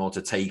pain or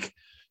to take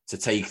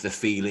the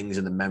feelings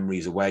and the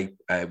memories away,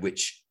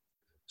 which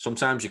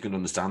sometimes you can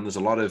understand. There's a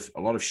lot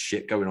of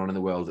shit going on in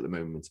the world at the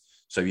moment,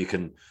 so you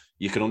can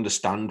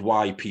understand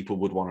why people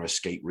would want to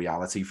escape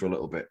reality for a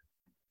little bit.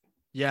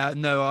 Yeah,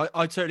 no,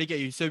 I totally get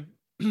you. So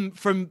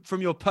from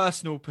your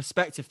personal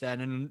perspective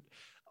then, and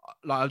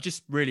like,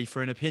 just really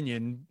for an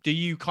opinion, do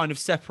you kind of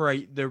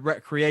separate the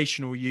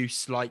recreational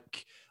use,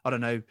 like, I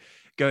don't know,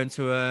 going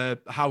to a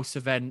house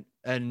event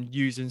and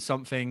using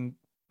something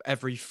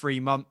every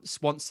 3 months,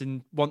 once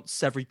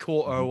every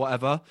quarter or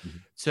whatever,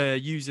 to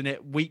using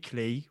it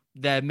weekly?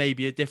 There may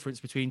be a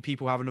difference between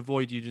people having a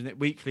void using it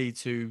weekly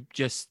to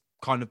just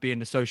kind of being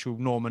the social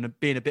norm and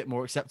being a bit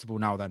more acceptable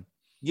now then.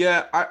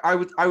 Yeah,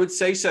 I would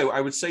say so. I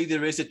would say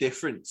there is a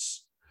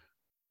difference.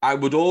 I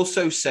would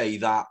also say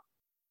that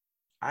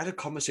I had a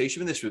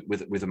conversation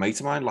with a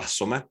mate of mine last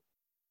summer.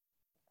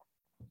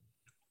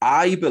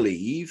 I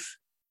believe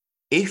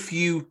if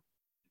you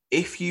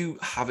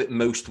have it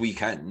most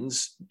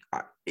weekends,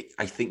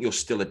 I think you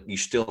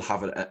still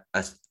have a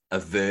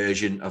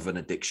version of an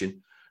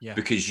addiction,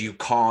 because you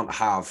can't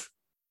have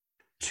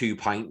 2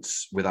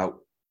 pints without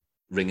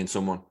ringing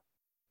someone.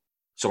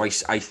 So I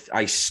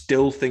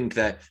still think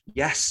that,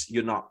 yes,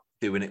 you're not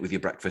doing it with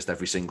your breakfast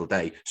every single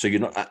day, so you're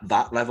not at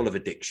that level of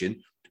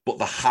addiction, but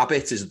the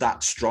habit is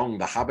that strong.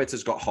 The habit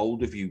has got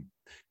hold of you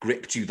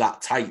gripped you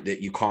that tight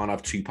that you can't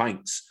have 2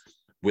 pints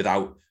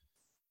without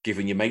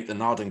giving your mate the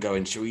nod and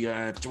going, should we do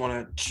you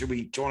want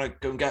to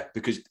go and get,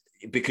 because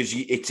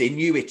it's in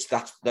you, it's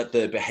that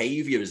the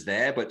behavior is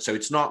there, but so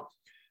it's not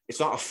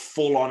a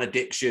full-on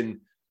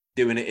addiction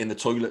doing it in the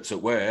toilets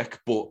at work,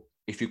 but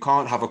if you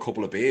can't have a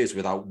couple of beers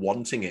without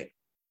wanting it,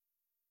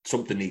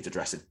 something needs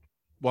addressing.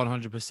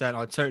 100%.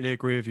 I totally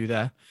agree with you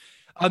there.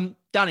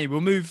 Danny,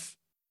 we'll move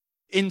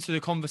into the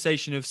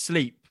conversation of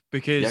sleep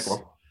because,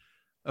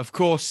 of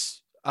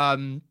course,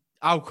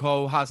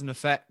 alcohol has an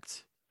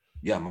effect.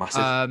 Yeah,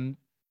 massive.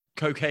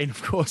 Cocaine,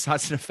 of course,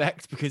 has an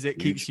effect because it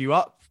keeps you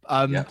up.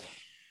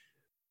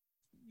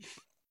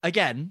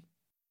 Again,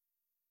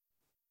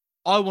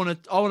 I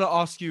want to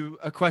ask you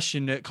a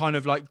question that kind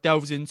of like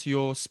delves into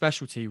your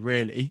specialty,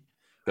 really.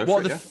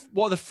 What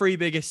are the 3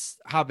 biggest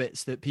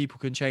habits that people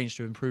can change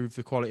to improve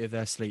the quality of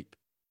their sleep?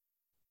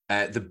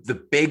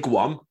 The big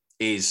one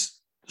is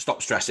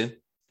stop stressing,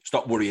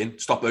 stop worrying,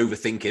 stop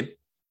overthinking.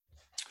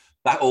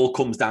 That all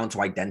comes down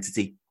to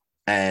identity.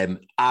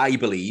 I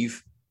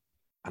believe,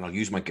 and I'll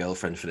use my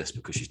girlfriend for this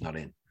because she's not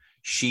in,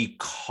 she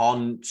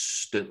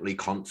constantly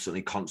talks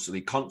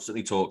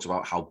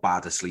about how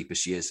bad a sleeper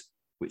she is,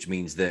 which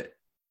means that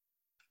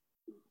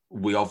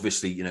we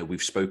obviously,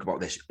 we've spoke about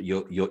this.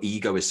 Your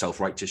ego is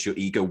self-righteous. Your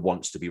ego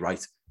wants to be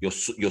right. Your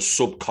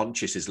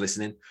subconscious is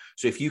listening.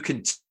 So if you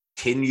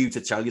continue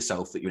to tell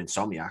yourself that you're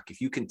insomniac, if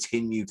you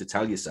continue to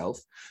tell yourself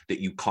that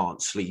you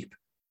can't sleep,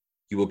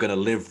 you are going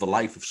to live the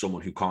life of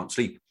someone who can't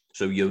sleep.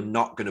 So you're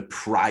not going to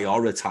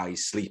prioritize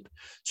sleep.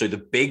 So the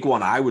big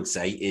one I would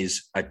say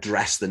is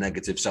address the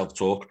negative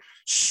self-talk.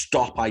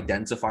 Stop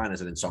identifying as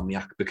an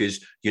insomniac,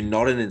 because you're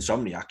not an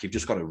insomniac. You've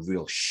just got a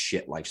real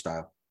shit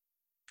lifestyle.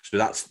 So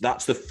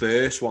that's the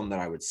first one that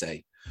I would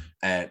say.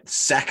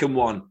 Second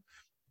one,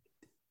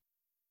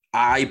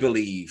 I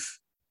believe,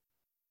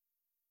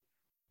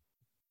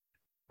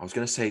 I was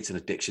going to say it's an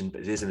addiction,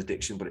 but it is an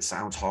addiction, but it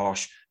sounds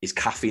harsh, is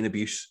caffeine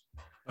abuse.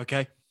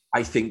 Okay.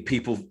 I think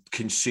people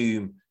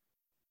consume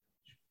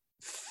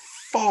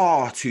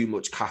far too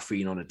much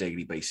caffeine on a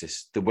daily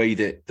basis. The way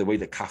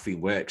that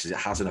caffeine works is it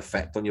has an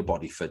effect on your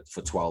body for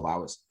 12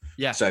 hours.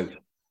 Yeah. So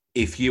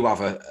if you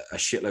have a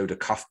shitload of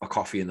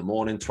coffee in the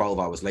morning, 12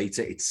 hours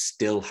later, it's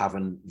still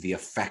having the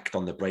effect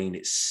on the brain.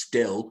 It's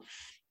still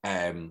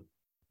the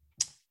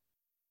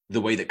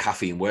way that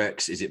caffeine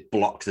works is it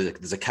blocks.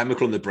 There's a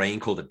chemical in the brain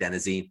called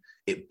adenosine.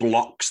 It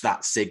blocks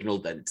that signal.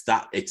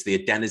 That it's the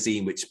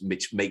adenosine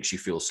which makes you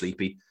feel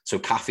sleepy. So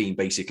caffeine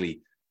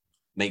basically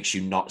makes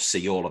you not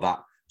see all of that.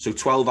 So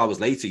 12 hours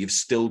later, you've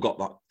still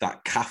got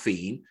that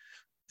caffeine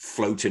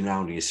floating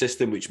around in your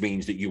system, which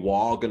means that you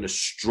are going to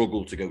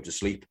struggle to go to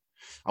sleep.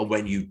 And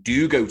when you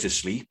do go to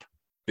sleep,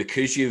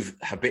 because you've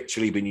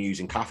habitually been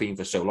using caffeine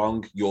for so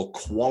long, your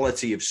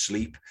quality of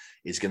sleep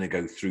is going to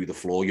go through the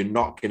floor. You're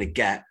not going to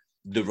get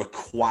the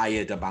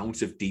required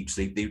amount of deep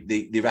sleep.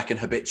 They reckon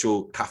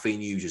habitual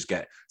caffeine users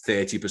get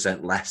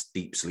 30% less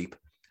deep sleep.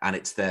 And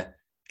it's the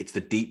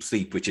deep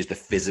sleep, which is the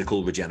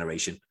physical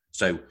regeneration.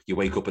 So you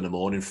wake up in the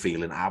morning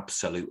feeling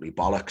absolutely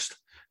bollocksed,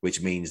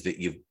 which means that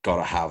you've got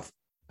to have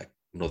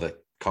another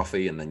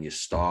coffee and then you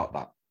start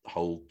that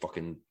whole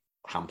fucking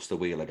hamster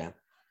wheel again.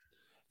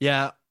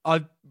 Yeah,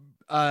 I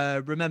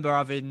remember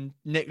having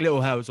Nick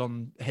Littlehales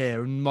on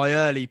here in my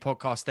early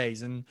podcast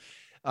days, and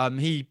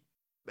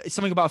it's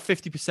something about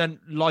 50%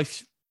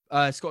 life.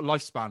 It's got a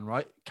lifespan,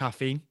 right?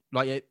 Caffeine,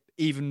 like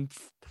even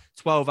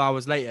 12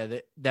 hours later,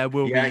 that there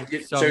will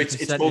be some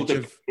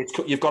percentage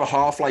you've got a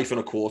half life and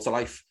a quarter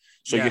life.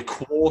 So your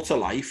quarter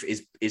life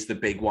is the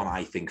big one,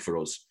 I think, for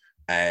us.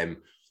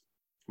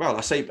 Well,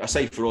 I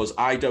say for us,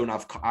 I don't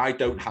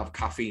have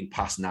caffeine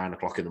past 9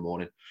 o'clock in the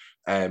morning.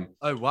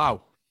 Oh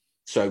wow!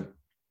 So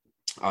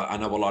I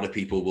know a lot of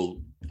people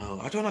will. Oh,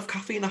 I don't have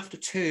caffeine after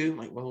 2. I'm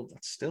like, well,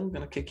 that's still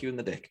going to kick you in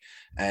the dick.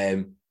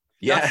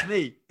 That's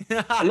me.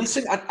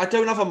 Listen, I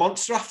don't have a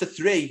monster after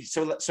 3,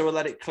 so we'll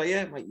let it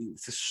clear. Like,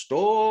 it's a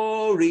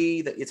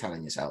story that you're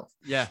telling yourself.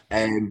 Yeah.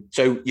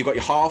 So you've got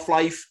your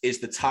half-life is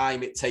the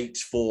time it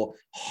takes for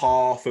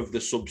half of the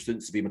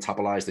substance to be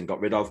metabolized and got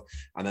rid of,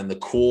 and then the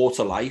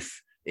quarter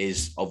life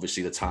is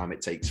obviously the time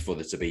it takes for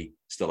there to be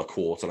still a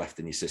quarter left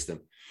in your system.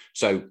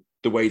 So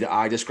the way that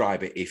I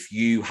describe it, if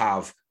you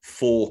have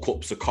 4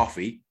 cups of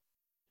coffee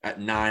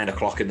at 9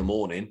 o'clock in the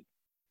morning,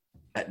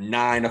 at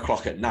 9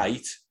 o'clock at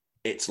night,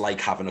 it's like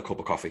having a cup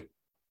of coffee.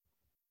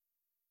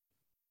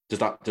 Does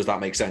that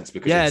make sense?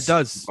 Because it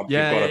does. You've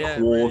got a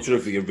quarter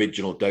of the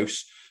original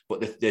dose.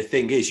 But the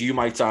thing is, you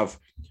might have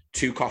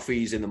 2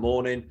 coffees in the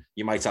morning.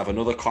 You might have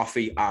another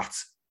coffee at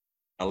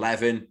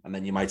 11, and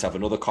then you might have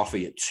another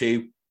coffee at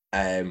 2.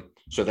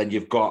 So then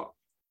you've got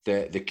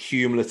the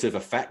cumulative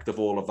effect of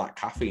all of that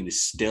caffeine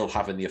is still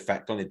having the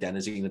effect on the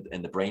adenosine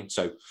in the brain.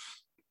 So,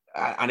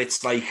 and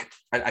it's like,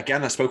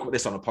 again, I spoke about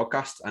this on a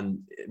podcast, and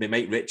my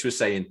mate Rich was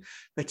saying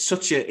it's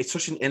such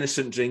an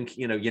innocent drink.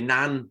 You know, your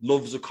nan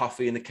loves a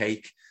coffee and a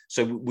cake,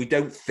 so we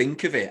don't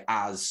think of it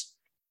as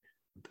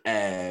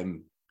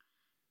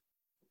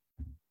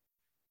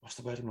what's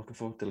the word I'm looking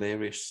for?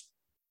 Delirious.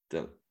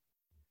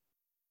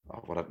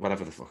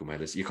 whatever the fucking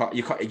word is. You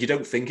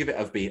don't think of it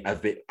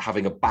of it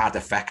having a bad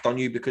effect on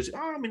you because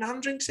my nan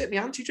drinks it, my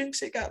auntie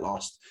drinks it, get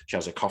lost. She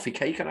has a coffee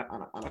cake and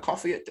a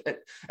coffee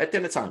at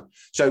dinner time.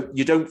 So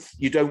you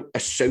don't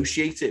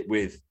associate it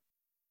with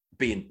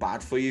being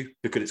bad for you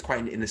because it's quite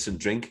an innocent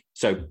drink.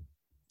 So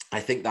I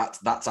think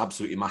that's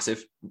absolutely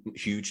massive,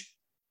 huge.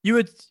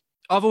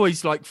 I've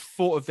always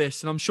thought of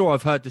this, and I'm sure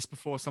I've heard this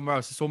before somewhere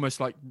else. It's almost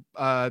like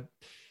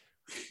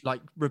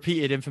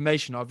repeated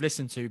information I've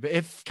listened to. But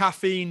if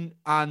caffeine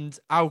and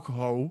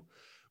alcohol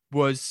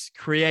was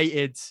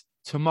created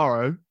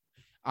tomorrow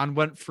and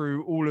went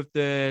through all of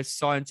the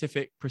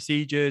scientific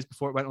procedures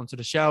before it went onto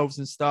the shelves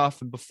and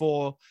stuff, and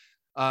before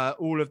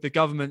all of the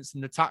governments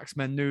and the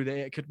taxmen knew that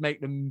it could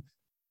make them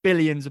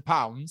billions of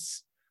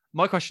pounds,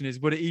 my question is,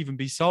 would it even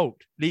be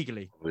sold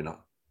legally?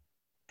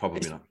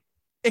 Probably not.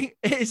 It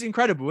is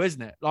incredible,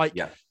 isn't it?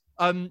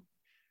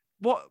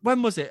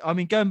 When was it? I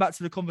mean, going back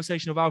to the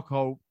conversation of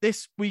alcohol,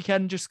 this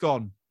weekend just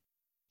gone.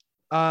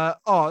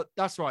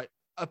 That's right.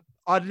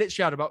 I'd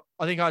literally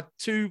had I had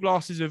 2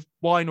 glasses of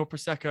wine or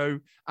Prosecco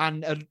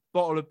and a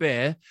bottle of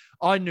beer.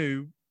 I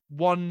knew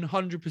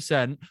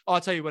 100%.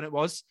 I'll tell you when it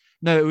was.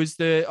 No, it was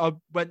I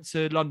went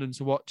to London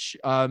to watch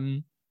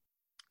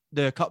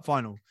the cup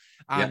final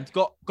and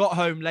got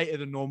home later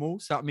than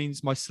normal. So that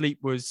means my sleep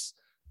was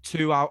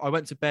 2 hours. I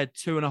went to bed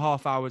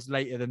 2.5 hours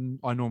later than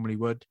I normally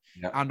would.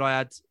 Yeah. And I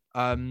had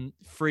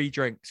 3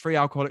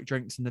 alcoholic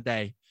drinks in the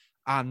day.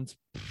 And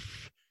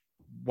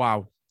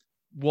wow,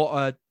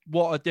 what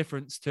a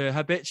difference to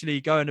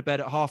habitually going to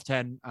bed at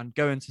 10:30 and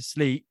going to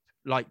sleep,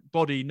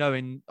 body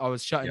knowing I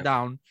was shutting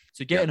down,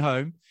 to getting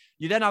home.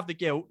 You then have the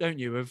guilt, don't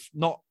you, of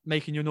not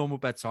making your normal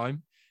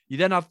bedtime. You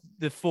then have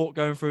the thought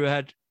going through your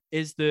head,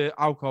 is the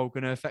alcohol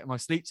going to affect my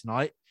sleep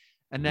tonight?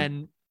 And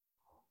then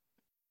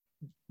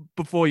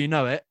before you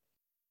know it,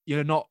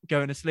 you're not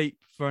going to sleep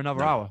for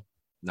another hour.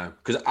 No,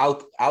 because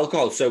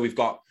alcohol. So we've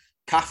got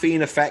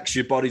caffeine affects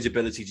your body's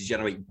ability to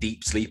generate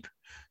deep sleep.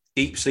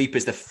 Deep sleep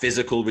is the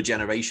physical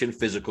regeneration,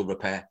 physical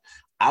repair.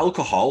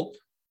 Alcohol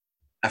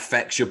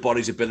affects your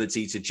body's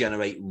ability to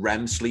generate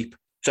REM sleep.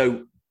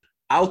 So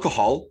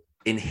alcohol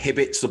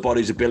inhibits the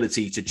body's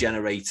ability to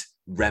generate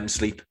REM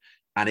sleep.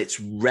 And it's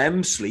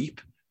REM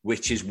sleep,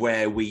 which is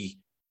where we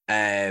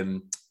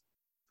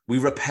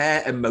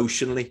repair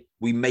emotionally.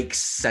 We make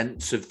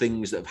sense of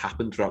things that have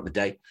happened throughout the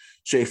day.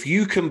 So if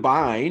you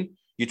combine,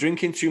 you're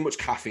drinking too much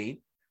caffeine.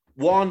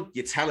 1,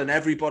 you're telling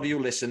everybody who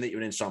listen that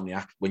you're an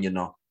insomniac when you're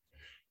not.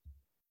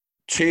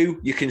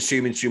 2, you're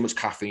consuming too much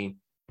caffeine.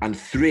 And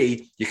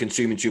 3, you're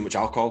consuming too much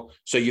alcohol.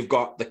 So you've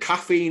got the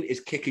caffeine is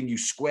kicking you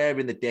square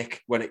in the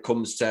dick when it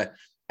comes to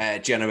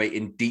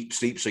generating deep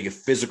sleep. So your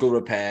physical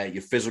repair,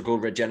 your physical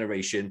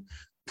regeneration,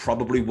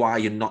 probably why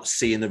you're not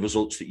seeing the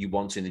results that you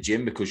want in the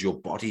gym, because your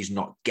body's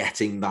not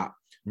getting that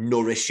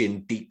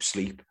nourishing deep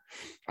sleep.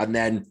 And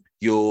then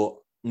you're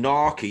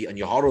narky and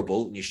you're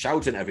horrible and you're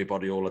shouting at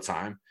everybody all the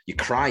time. You're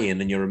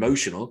crying and you're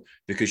emotional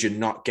because you're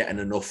not getting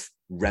enough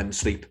REM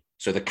sleep.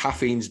 So the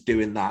caffeine's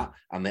doing that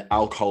and the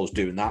alcohol's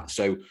doing that.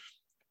 So,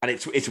 and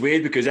it's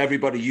weird because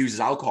everybody uses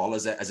alcohol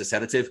as a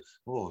sedative.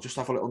 Oh, just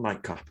have a little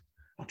nightcap.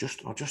 I'll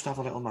just have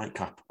a little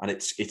nightcap. And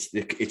it's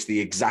the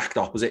exact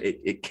opposite.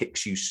 It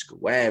kicks you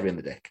square in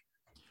the dick.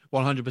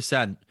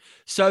 100%.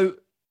 So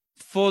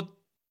for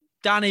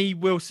Danny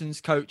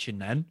Wilson's coaching,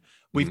 then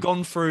we've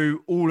gone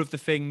through all of the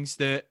things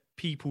that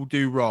people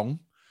do wrong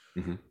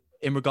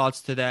in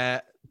regards to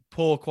their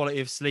poor quality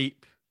of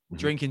sleep,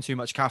 drinking too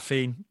much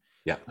caffeine,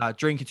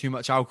 drinking too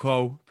much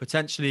alcohol,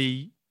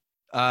 potentially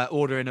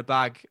ordering a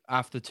bag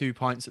after 2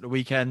 pints at the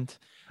weekend,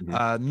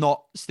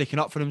 not sticking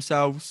up for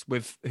themselves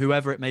with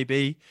whoever it may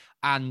be,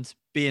 and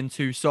being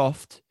too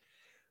soft.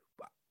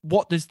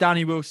 What does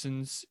Danny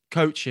Wilson's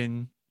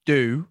coaching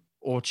do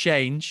or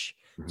change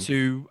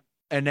to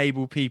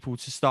enable people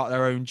to start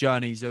their own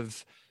journeys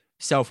of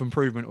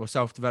self-improvement or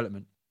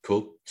self-development?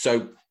 Cool.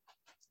 So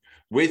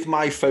with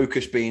my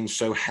focus being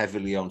so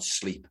heavily on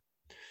sleep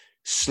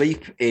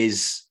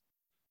is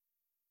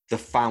the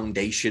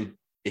foundation,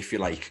 if you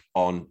like,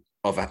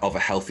 of a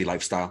healthy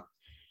lifestyle.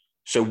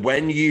 So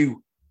when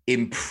you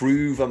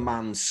improve a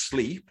man's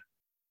sleep,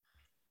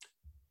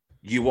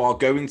 you are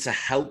going to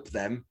help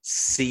them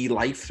see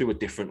life through a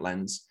different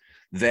lens.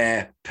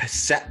 Their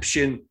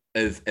perception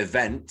of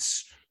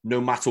events,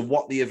 no matter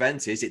what the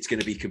event is, it's going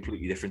to be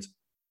completely different.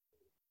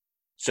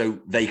 So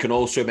they can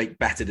also make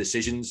better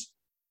decisions.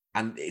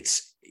 And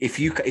it's if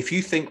you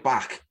think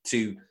back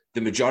to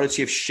the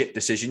majority of shit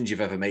decisions you've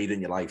ever made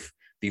in your life,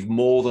 they've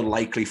more than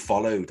likely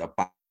followed a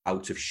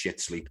bout of shit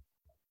sleep,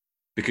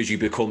 because you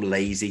become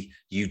lazy.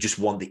 You just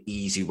want the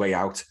easy way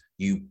out.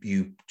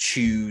 You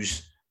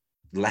choose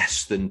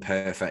less than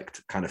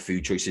perfect kind of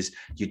food choices.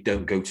 You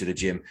don't go to the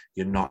gym.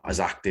 You're not as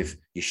active.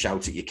 You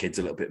shout at your kids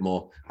a little bit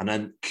more. And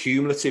then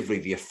cumulatively,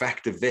 the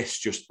effect of this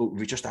just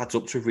adds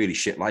up to a really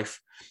shit life.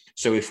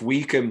 So if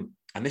we can,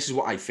 and this is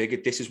what I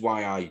figured, this is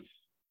why I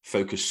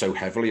focus so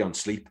heavily on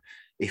sleep.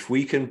 If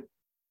we can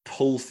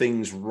pull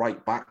things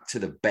right back to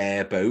the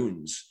bare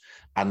bones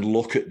and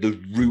look at the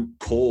root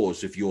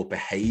cause of your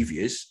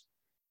behaviors,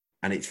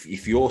 And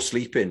if you're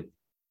sleeping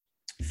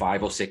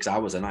 5 or 6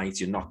 hours a night,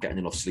 you're not getting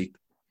enough sleep.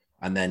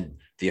 And then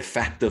the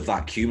effect of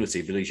that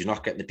cumulatively is you're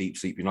not getting the deep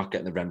sleep, you're not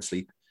getting the REM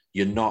sleep,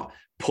 you're not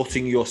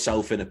putting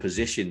yourself in a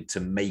position to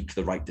make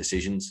the right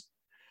decisions.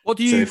 What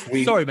do you,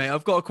 sorry, mate,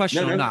 I've got a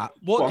question on that.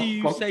 What do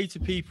you say to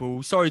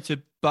people? Sorry to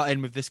butt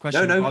in with this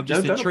question. I'm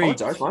just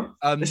intrigued.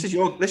 This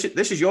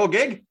is your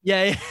gig.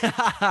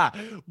 Yeah.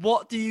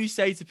 What do you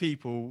say to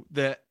people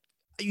that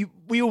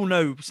we all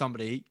know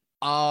somebody,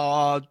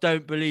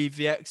 don't believe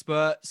the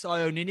experts,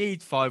 I only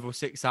need 5 or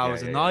 6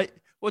 hours a night.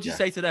 What do you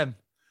say to them?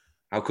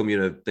 How come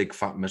you're a big,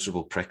 fat,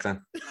 miserable prick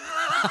then?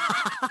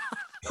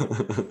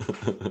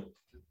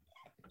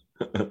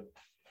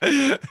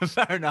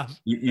 Fair enough.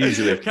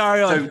 Usually.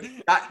 Carry on. So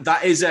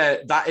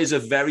that is a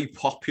very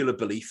popular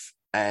belief.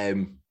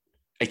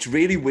 It's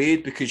really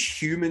weird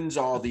because humans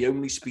are the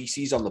only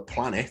species on the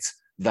planet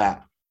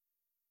that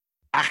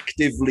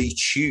actively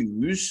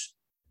choose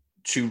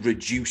to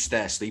reduce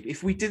their sleep.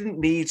 If we didn't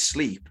need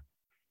sleep,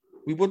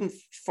 we wouldn't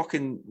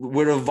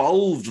we're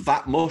evolved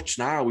that much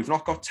now. We've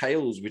not got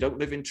tails. We don't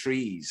live in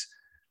trees.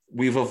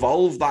 We've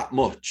evolved that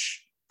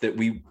much that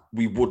we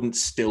wouldn't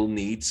still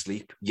need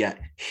sleep. Yet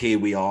here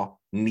we are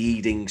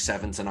needing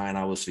 7 to 9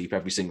 hours sleep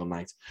every single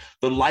night.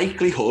 The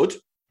likelihood,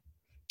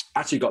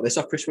 actually got this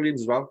off Chris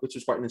Williams as well, which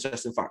was quite an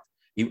interesting fact.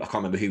 I can't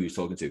remember who he was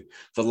talking to.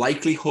 The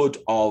likelihood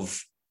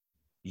of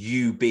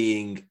you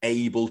being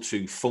able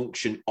to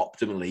function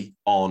optimally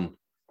on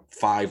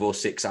 5 or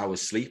 6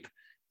 hours sleep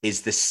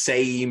is the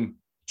same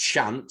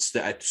chance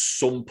that at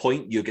some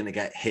point you're going to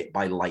get hit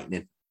by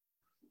lightning.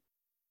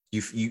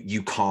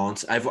 You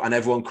can't. And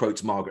everyone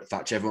quotes Margaret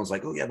Thatcher. Everyone's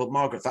like, oh yeah, but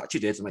Margaret Thatcher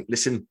did. I'm like,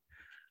 listen,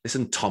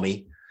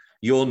 Tommy,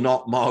 you're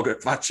not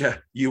Margaret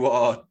Thatcher.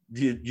 You're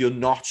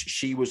not.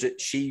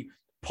 She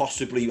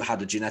possibly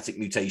had a genetic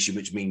mutation,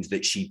 which means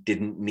that she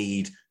didn't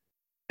need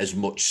as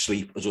much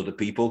sleep as other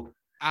people.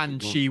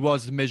 And she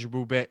was a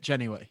miserable bitch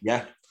anyway.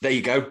 Yeah, there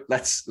you go.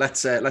 Let's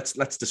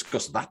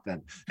discuss that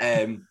then.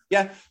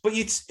 Yeah, but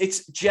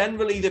it's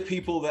generally the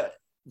people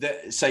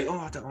that say, oh,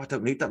 I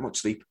don't need that much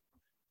sleep.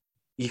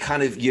 You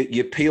kind of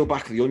you peel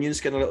back the onion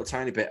skin a little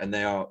tiny bit, and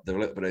they're a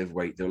little bit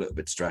overweight, they're a little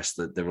bit stressed,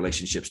 the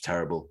relationship's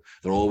terrible,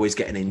 they're always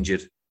getting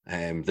injured.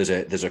 There's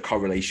a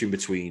correlation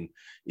between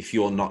if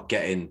you're not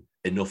getting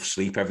enough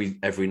sleep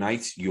every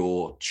night,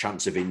 your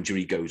chance of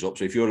injury goes up.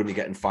 So if you're only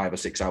getting 5 or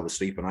 6 hours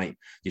sleep a night,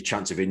 your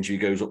chance of injury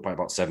goes up by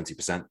about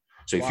 70%.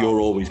 So if you're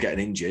always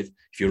getting injured,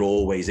 if you're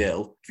always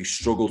ill, if you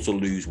struggle to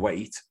lose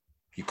weight,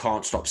 you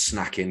can't stop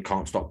snacking,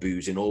 can't stop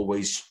boozing,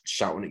 always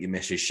shouting at your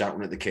missus,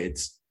 shouting at the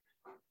kids,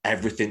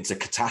 everything's a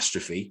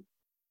catastrophe,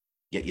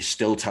 yet you're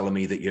still telling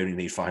me that you only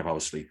need 5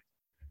 hours sleep.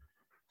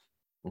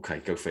 Okay,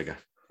 go figure,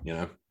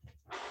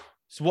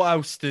 So what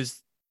else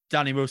does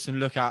Danny Wilson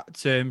look at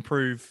to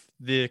improve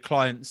the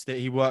clients that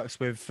he works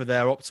with for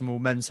their optimal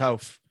men's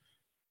health?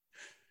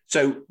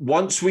 So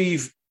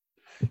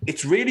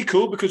it's really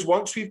cool because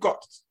once we've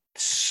got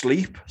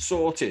sleep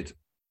sorted,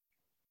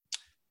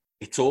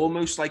 it's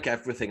almost like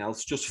everything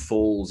else just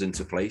falls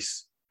into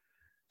place.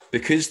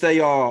 Because they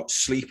are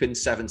sleeping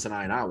 7 to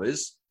 9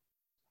 hours,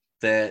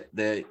 their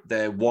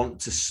want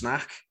to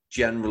snack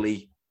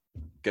generally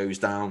goes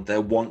down.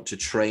 Their want to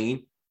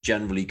train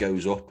generally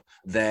goes up.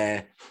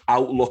 Their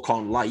outlook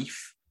on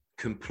life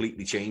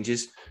completely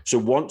changes. So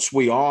once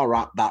we are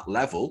at that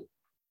level,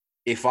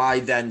 if I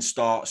then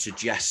start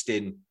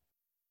suggesting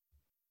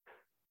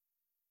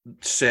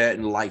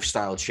certain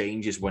lifestyle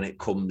changes when it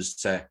comes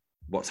to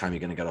what time you're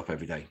going to get up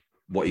every day,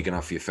 what you're going to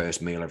have for your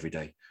first meal every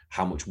day,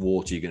 how much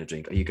water you're going to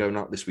drink, are you going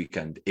out this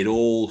weekend? It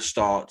all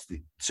starts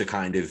to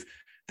kind of,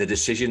 the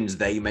decisions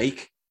they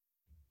make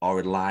are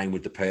in line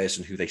with the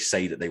person who they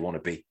say that they want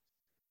to be.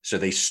 So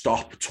they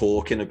stop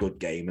talking a good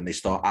game and they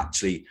start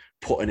actually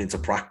putting into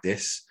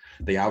practice.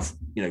 They have,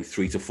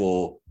 3 to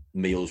 4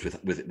 meals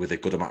with a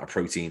good amount of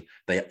protein.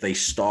 They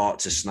start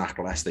to snack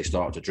less. They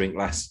start to drink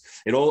less.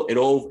 It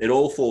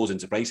all falls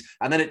into place.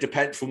 And then it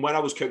depends. From when I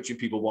was coaching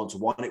people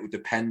one-to-one, it would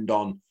depend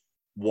on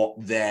what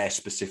their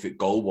specific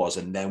goal was,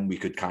 and then we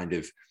could kind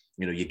of,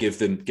 you give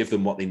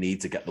them what they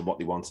need to get them what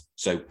they want.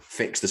 So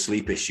fix the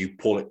sleep issue,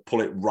 pull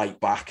it right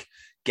back,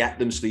 get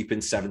them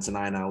sleeping 7 to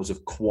 9 hours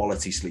of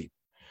quality sleep.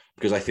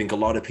 Because I think a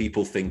lot of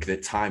people think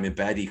that time in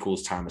bed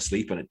equals time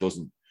asleep, and it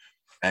doesn't.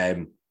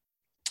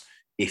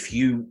 If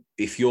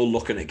you're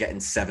looking at getting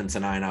 7 to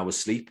 9 hours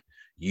sleep,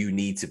 you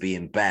need to be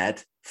in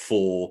bed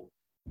for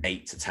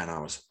 8 to 10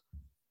 hours,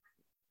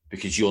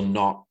 because you're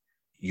not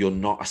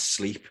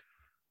asleep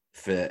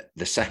for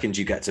the second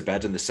you get to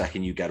bed and the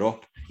second you get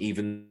up.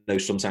 Even though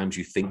sometimes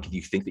you think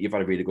that you've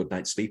had a really good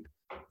night's sleep,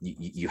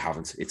 you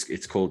haven't.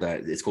 It's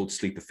called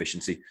sleep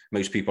efficiency.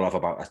 Most people have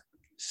about a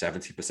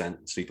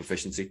 70% sleep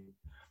efficiency.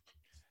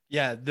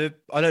 Yeah,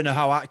 I don't know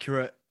how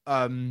accurate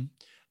the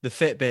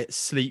Fitbit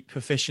sleep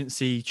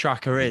efficiency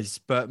tracker is,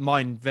 but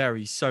mine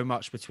varies so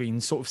much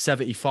between sort of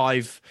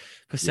 75%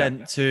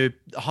 to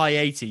high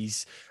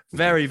 80s.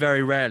 Very,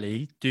 very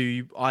rarely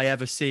do I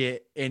ever see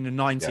it in the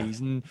 90s.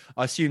 Yeah. And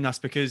I assume that's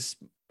because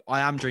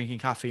I am drinking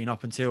caffeine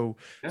up until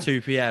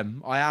 2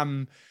 p.m. I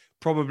am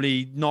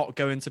probably not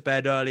going to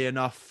bed early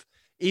enough,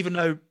 even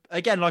though,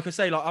 again, like I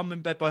say, like I'm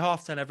in bed by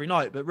 10:30 every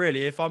night. But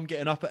really, if I'm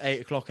getting up at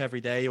 8 o'clock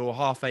every day or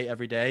 7:30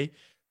 every day,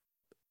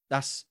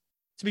 that's,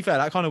 to be fair,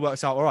 that kind of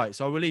works out all right.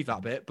 So I will leave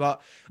that bit.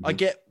 But I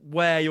get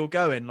where you're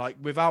going. Like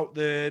without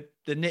the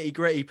nitty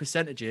gritty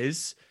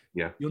percentages,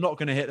 you're not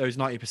going to hit those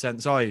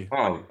 90%, are you?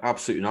 Oh,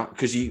 absolutely not.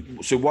 Because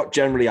so what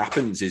generally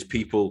happens is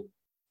people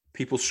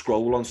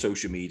scroll on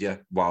social media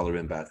while they're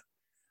in bed.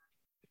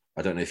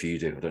 I don't know if you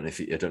do. I don't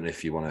know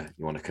if you want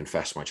to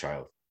confess, my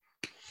child.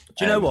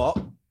 Do you know what?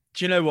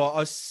 I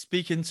was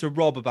speaking to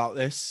Rob about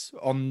this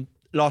on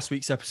last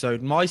week's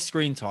episode. My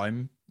screen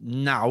time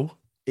now,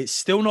 it's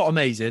still not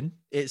amazing.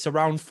 It's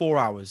around 4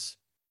 hours.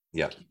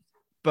 Yeah.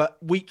 But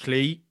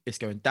weekly, it's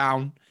going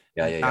down,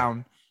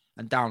 down,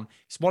 and down.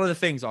 It's one of the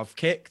things I've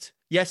kicked.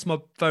 Yes, my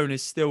phone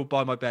is still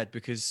by my bed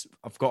because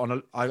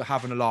I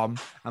have an alarm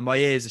and my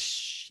ears are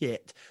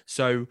shit.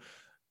 So,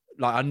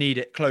 like, I need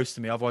it close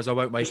to me, otherwise I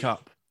won't wake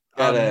up.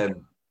 Get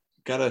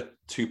a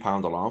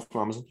 £2 alarm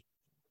from Amazon.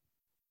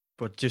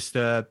 But just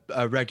a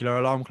regular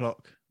alarm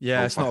clock.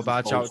 Yeah, it's not a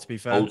bad shout, to be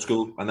fair. Old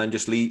school, and then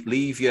just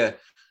leave your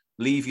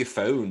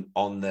phone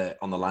on the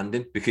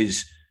landing,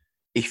 because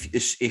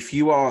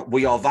we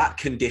are that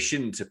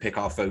conditioned to pick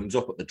our phones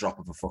up at the drop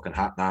of a fucking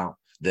hat now,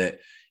 that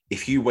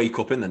if you wake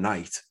up in the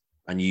night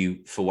and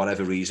you, for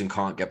whatever reason,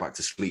 can't get back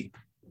to sleep,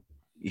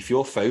 if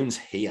your phone's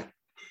here,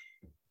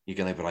 you're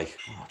gonna be like,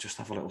 oh, just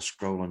have a little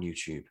scroll on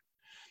YouTube,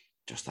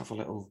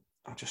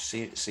 I'll just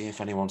see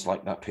if anyone's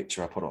like that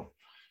picture I put on.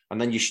 And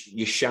then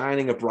you're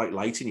shining a bright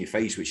light in your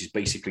face, which is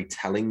basically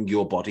telling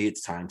your body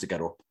it's time to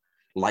get up.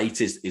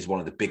 Light is one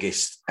of the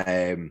biggest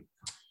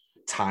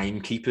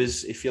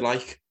timekeepers, if you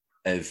like,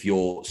 of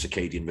your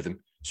circadian rhythm.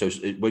 So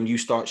when you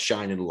start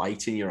shining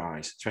light in your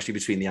eyes, especially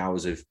between the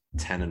hours of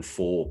 10 and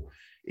 4,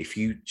 if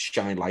you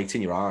shine light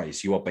in your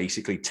eyes, you are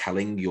basically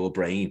telling your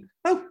brain,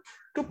 oh,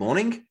 good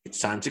morning, it's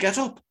time to get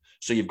up.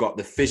 So you've got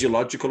the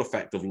physiological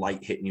effect of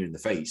light hitting you in the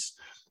face,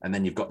 and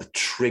then you've got the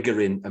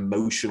triggering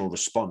emotional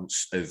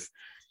response of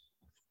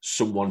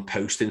someone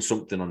posting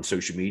something on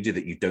social media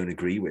that you don't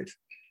agree with.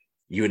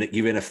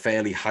 You're in a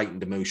fairly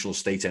heightened emotional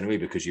state anyway,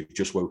 because you've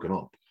just woken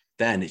up.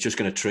 Then it's just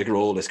going to trigger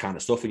all this kind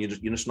of stuff, and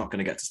you're just not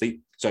going to get to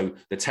sleep. So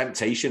the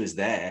temptation is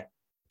there.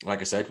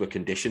 Like I said, we're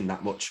conditioned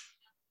that much.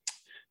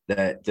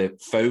 The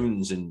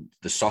phones and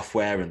the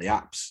software and the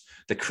apps,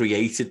 they're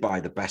created by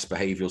the best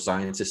behavioral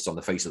scientists on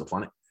the face of the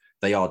planet.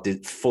 They are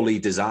fully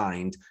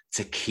designed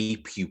to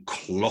keep you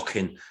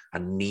clocking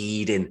and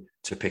needing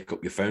to pick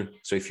up your phone.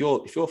 So if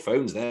your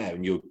phone's there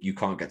and you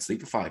can't get to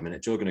sleep for 5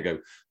 minutes, you're going to go,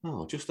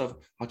 oh,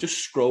 I'll just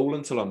scroll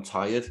until I'm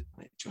tired.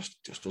 It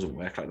just doesn't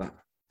work like that.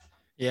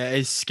 Yeah,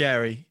 it's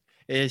scary.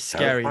 It is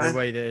scary the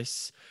way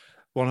this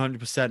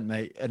 100%,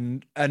 mate.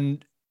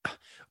 And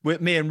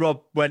with me and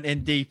Rob went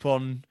in deep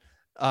on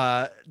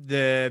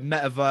the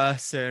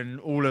metaverse and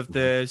all of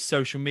the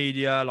social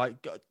media.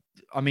 Like,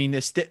 I mean,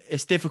 it's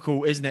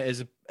difficult, isn't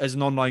it, as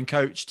an online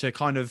coach, to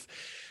kind of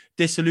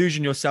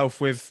disillusion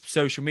yourself with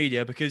social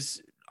media,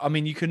 because I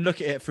mean, you can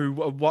look at it through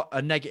what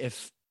a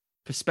negative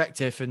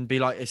perspective and be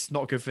like, it's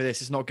not good for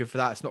this, it's not good for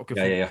that, it's not good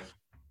for yeah.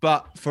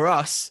 But for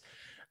us,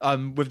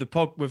 with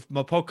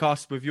my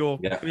podcast, with your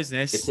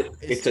business,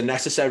 it's a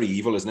necessary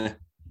evil, isn't it?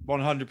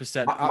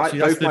 100%.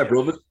 Both my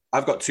brothers,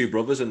 I've got two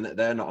brothers, and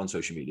they're not on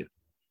social media.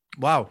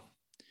 Wow.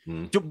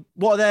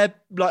 What are their,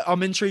 like,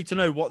 I'm intrigued to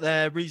know what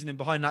their reasoning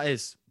behind that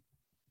is.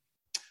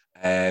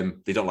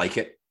 They don't like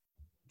it.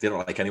 They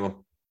don't like anyone.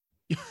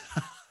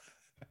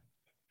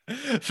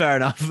 Fair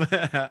enough.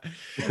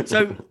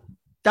 So,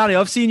 Danny,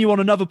 I've seen you on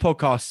another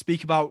podcast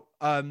speak about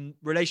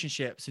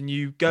relationships, and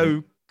you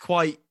go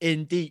quite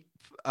in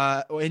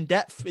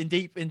depth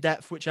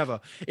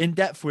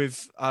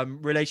with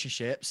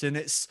relationships, and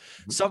it's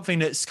something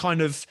that's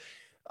kind of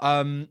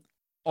on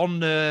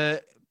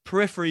the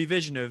periphery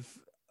vision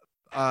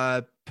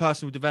of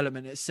personal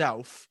development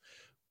itself.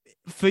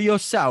 For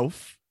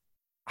yourself,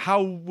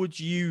 how would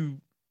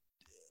you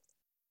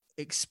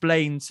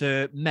explain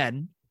to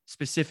men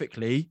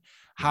specifically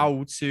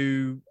how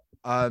to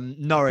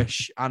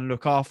nourish and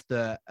look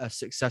after a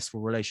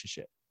successful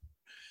relationship?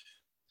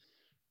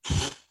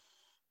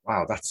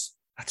 Wow, that's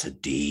a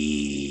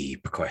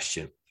deep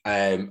question.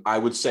 I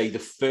would say the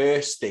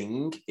first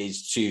thing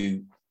is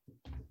to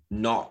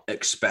not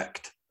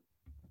expect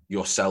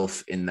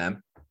yourself in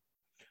them.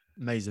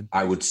 Amazing.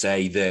 I would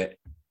say that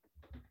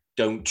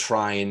don't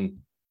try and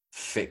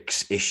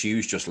fix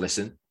issues, just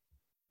listen,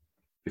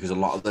 because a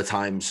lot of the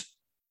times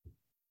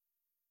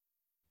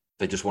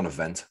they just want to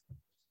vent.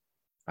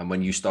 And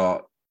when you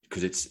start,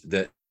 because it's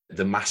the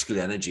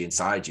masculine energy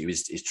inside you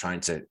is trying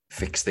to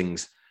fix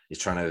things, is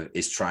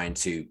trying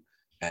to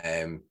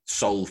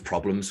solve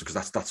problems,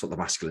 because that's what the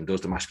masculine does.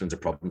 The masculine's a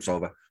problem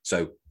solver.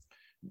 So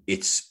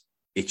it's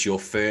your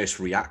first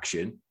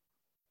reaction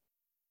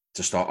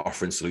to start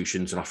offering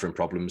solutions and offering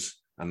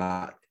problems, and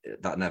that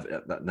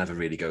never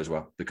really goes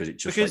well, because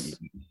it's just like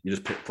you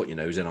just put your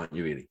nose in, aren't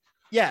you, really?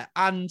 Yeah,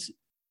 and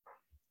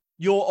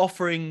you're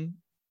offering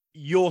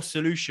your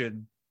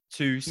solution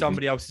to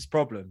somebody else's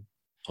problem.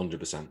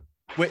 100%.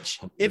 which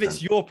if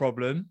it's your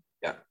problem,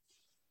 yeah,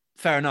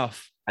 fair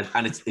enough.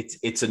 And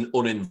it's an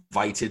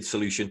uninvited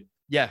solution.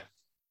 Yeah.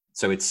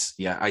 So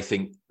I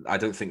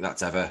don't think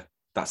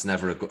that's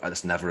never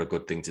a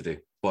good thing to do.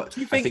 But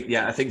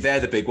I think they're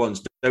the big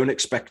ones. Don't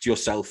expect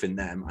yourself in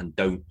them, and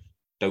don't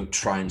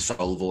try and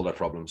solve all their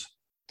problems.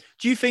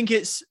 Do you think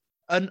it's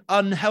an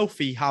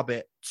unhealthy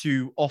habit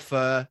to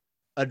offer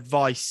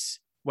advice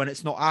when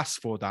it's not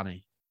asked for,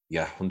 Danny?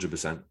 Yeah,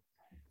 100%.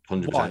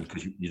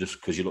 100%.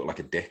 Because you look like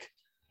a dick.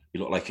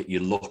 You look like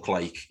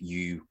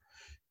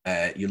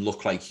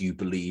you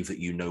believe that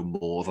you know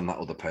more than that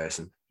other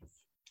person.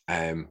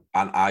 And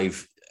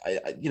I've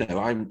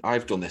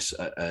done this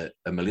a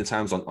million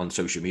times on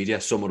social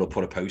media. Someone will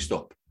put a post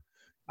up,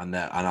 and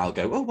I'll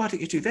go, "Oh, why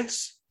don't you do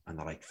this?" And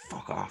they're like,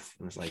 "Fuck off!"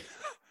 And it's like,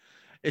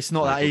 it's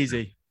not that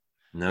easy.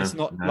 No, it's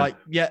not like,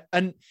 yeah.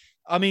 And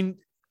I mean,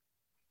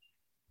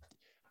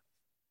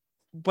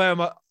 where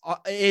am I?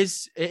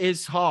 It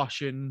is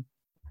harsh, and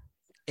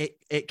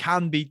it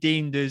can be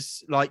deemed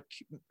as like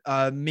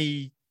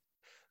me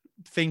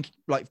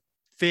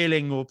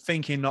feeling or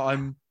thinking that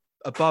I'm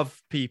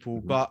above people.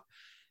 Mm-hmm. But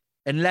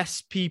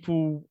unless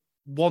people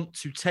want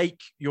to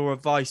take your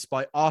advice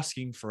by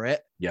asking for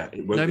it,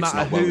 no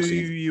matter who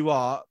you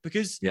are,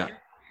 because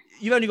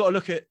you've only got to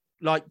look at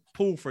like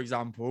Paul, for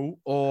example,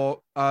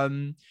 or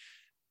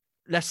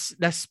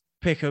let's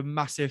pick a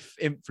massive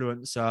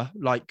influencer,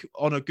 like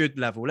on a good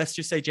level. Let's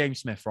just say James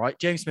Smith, right?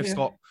 James Smith's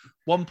got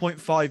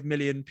 1.5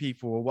 million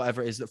people or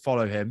whatever it is that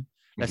follow him.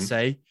 Let's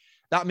say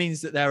that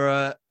means that there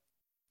are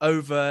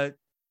over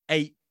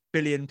 8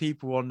 billion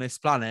people on this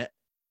planet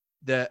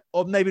that,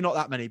 or maybe not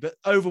that many, but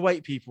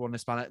overweight people on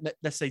this planet.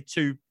 Let's say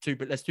 2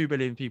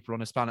 billion people on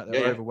this planet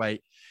that are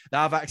overweight. They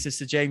have access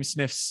to James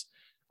Smith's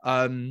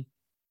like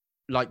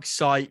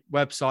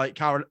website,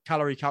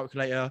 calorie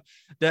calculator,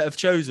 that have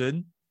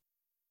chosen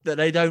that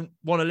they don't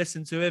want to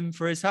listen to him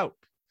for his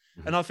help.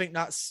 Mm-hmm. And I think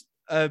that's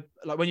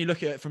like when you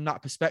look at it from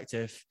that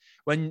perspective,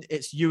 when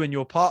it's you and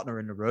your partner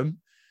in the room,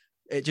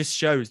 it just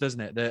shows, doesn't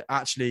it, that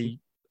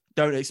actually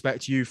don't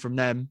expect you from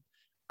them,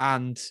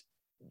 and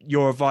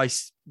your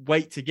advice,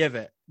 wait to give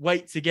it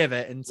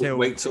until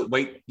wait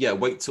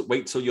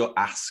till you're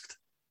asked.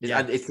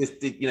 And it's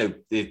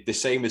the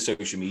same as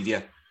social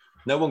media.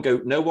 No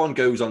one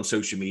goes on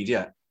social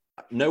media.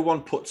 No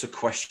one puts a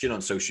question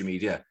on social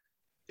media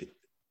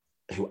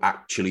who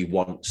actually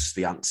wants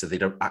the answer. They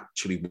don't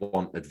actually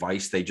want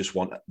advice. They just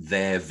want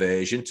their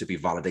version to be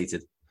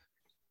validated.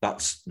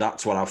 That's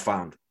what I've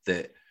found,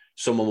 that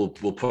someone will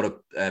put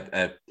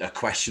a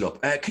question up.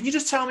 Can you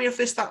just tell me if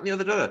this, that, and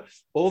the other?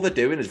 All they're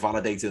doing is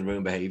validating their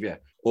own behavior.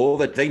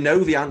 They know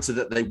the answer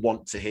that they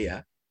want to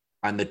hear.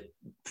 And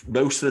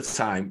most of the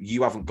time,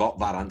 you haven't got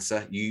that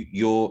answer.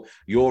 Your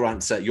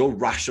answer, your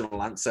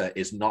rational answer,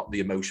 is not the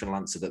emotional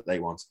answer that they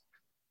want.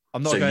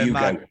 I'm not going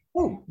mad. Go,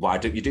 oh, why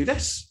don't you do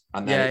this?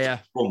 And then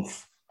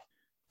it's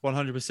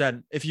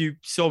 100%. If you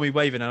saw me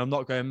waving and I'm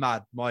not going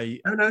mad, my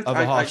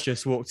other half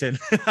just walked in.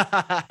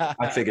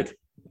 I figured.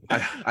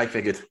 I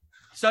figured.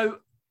 So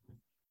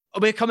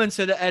we're coming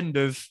to the end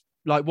of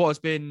like what has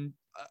been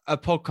a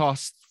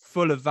podcast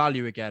full of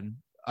value again.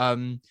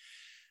 An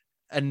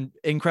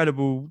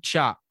incredible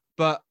chat.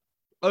 But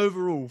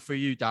overall for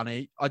you,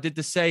 Danny, I did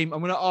the same.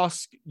 I'm going to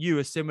ask you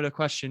a similar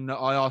question that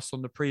I asked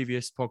on the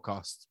previous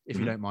podcast, if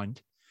you don't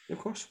mind. Of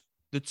course.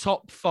 The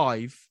top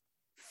 5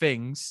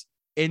 things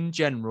in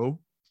general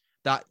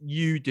that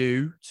you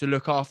do to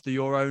look after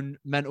your own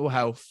mental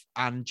health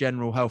and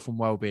general health and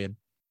well-being.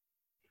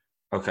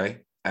 Okay.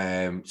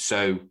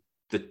 So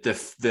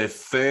the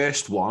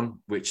first one,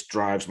 which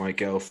drives my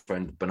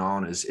girlfriend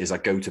bananas, is I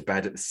go to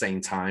bed at the same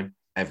time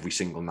every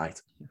single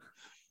night.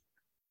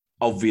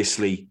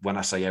 Obviously, when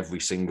I say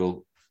every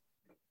single,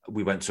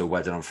 we went to a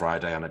wedding on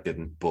Friday and I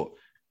didn't, but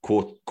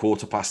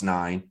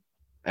 9:15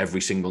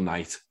 every single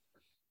night,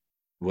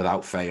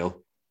 without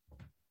fail,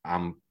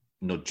 I'm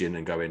nudging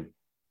and going,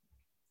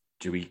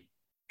 can we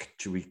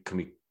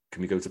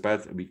go to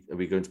bed? Are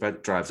we going to bed?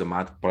 It drives her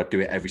mad, but I do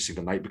it every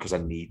single night because I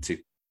need to.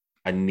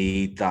 I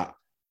need that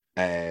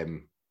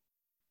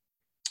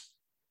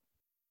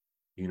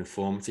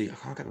uniformity. I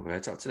can't get the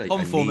words out today.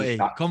 Conformity.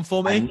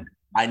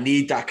 I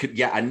need that.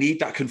 Yeah, I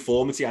need that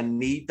conformity. I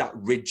need that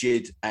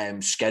rigid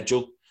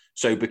schedule.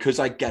 So because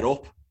I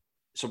go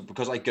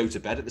to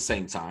bed at the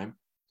same time,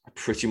 I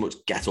pretty much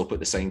get up at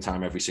the same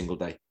time every single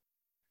day.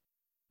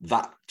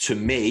 That, to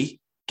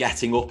me,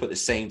 getting up at the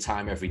same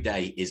time every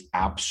day is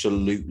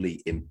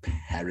absolutely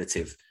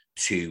imperative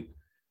to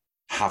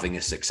having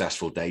a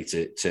successful day,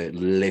 to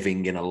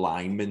living in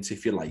alignment,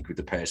 if you like, with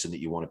the person that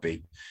you want to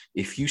be.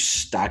 If you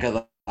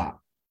stagger that,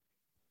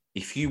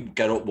 if you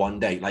get up one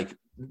day, like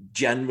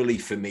generally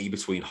for me,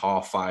 between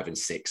 5:30 and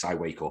 6, I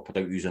wake up. I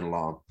don't use an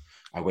alarm.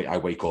 I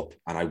wake up,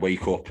 and I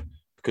wake up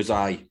because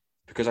I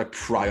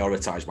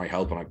prioritize my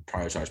health and I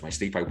prioritize my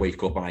sleep. I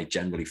wake up and I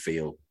generally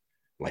feel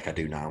like I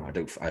do now.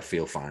 I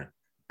feel fine.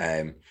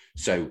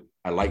 So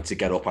I like to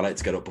get up. I like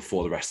to get up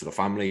before the rest of the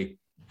family.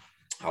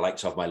 I like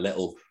to have my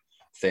little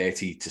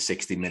 30 to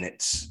 60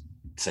 minutes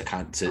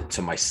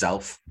to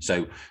myself.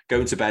 So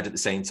going to bed at the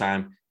same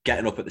time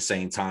getting up at the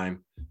same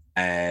time.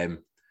 I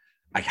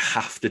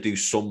have to do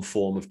some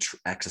form of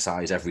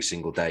exercise every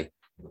single day.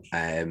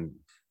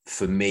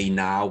 For me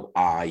now,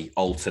 I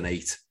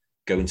alternate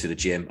going to the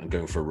gym and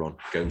going for a run,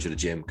 going to the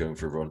gym, going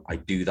for a run. I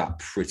do that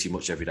pretty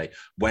much every day.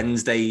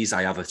 Wednesdays,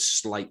 I have a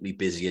slightly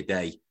busier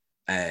day,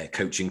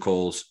 coaching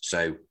calls.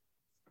 So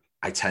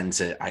I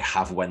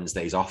have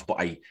Wednesdays off, but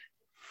I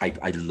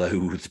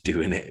loathe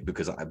doing it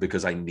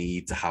because I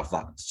need to have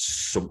that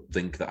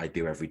something that I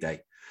do every day.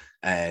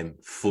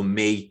 For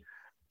me,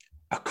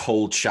 a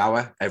cold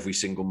shower every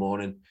single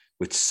morning,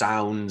 which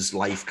sounds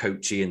life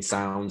coachy and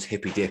sounds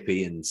hippy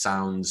dippy and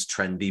sounds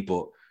trendy,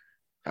 but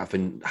I've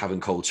been having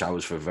cold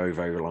showers for a very,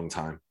 very long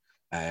time.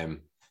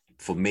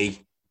 For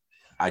me,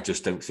 I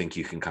just don't think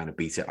you can kind of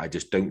beat it. I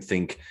just don't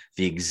think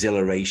the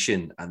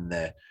exhilaration and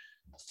the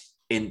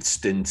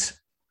instant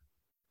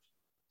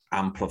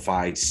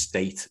amplified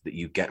state that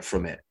you get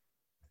from it,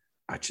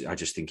 I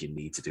just think you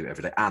need to do it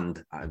every day.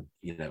 And I'm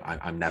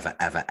never,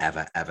 ever,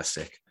 ever, ever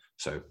sick.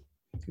 So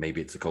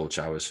maybe it's the cold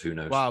showers. Who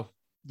knows? Wow.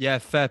 Yeah,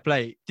 fair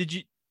play.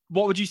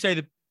 What would you say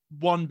the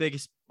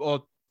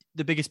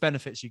biggest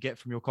benefits you get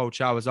from your cold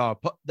showers are?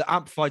 The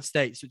amplified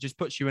states, it just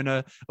puts you in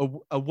a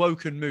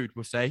woken mood,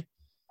 we'll say.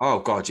 Oh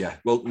God, yeah.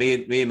 Well,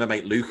 me and my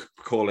mate Luke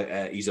call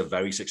it. He's a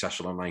very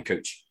successful online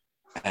coach.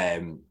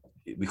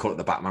 We call it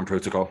the Batman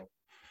protocol.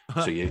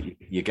 So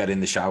you get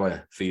in the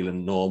shower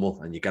feeling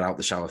normal, and you get out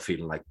the shower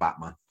feeling like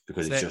Batman,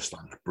 because it's just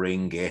like,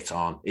 bring it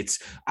on.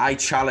 I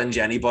challenge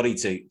anybody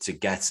to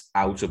get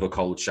out of a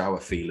cold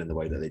shower feeling the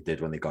way that they did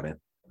when they got in.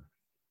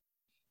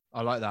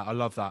 I like that. I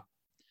love that.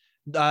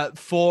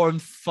 4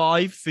 and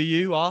 5 for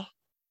you are?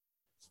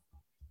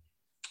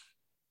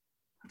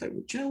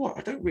 Do you know what?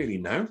 I don't really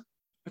know.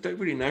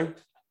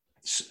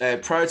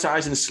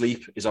 Prioritizing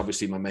sleep is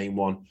obviously my main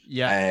one.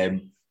 Yeah.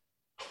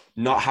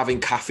 Not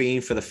having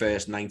caffeine for the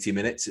first 90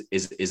 minutes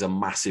is a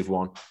massive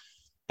one.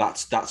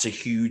 That's a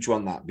huge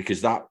one,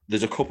 because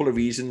there's a couple of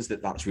reasons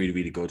that's really,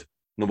 really good.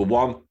 Number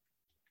one,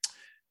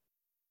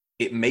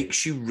 it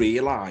makes you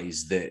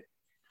realize that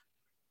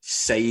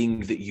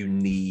saying that you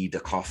need a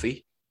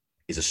coffee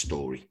is a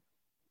story.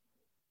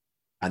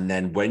 And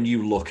then when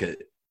you look at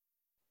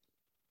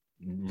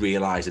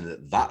realizing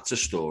that that's a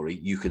story,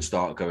 you can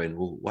start going,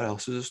 well, what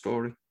else is a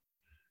story?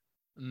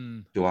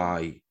 Do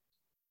I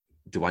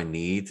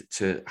need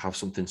to have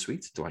something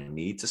sweet? Do I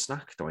need to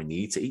snack? Do I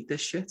need to eat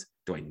this shit?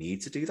 Do I need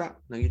to do that?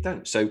 No, you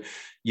don't. So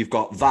you've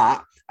got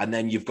that. And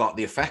then you've got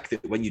the effect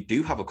that when you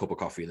do have a cup of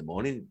coffee in the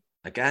morning,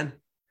 again,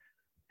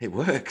 it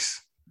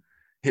works.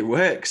 It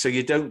works. So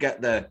you don't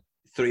get the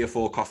 3 or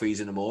 4 coffees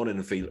in the morning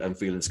and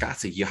feeling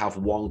scatty. You have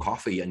one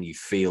coffee and you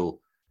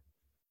feel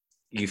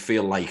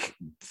like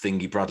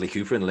Thingy Bradley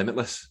Cooper in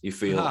Limitless. You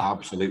feel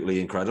absolutely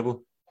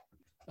incredible.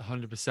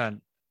 100%.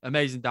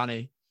 Amazing,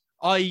 Danny.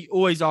 I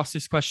always ask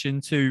this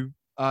question to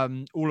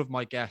all of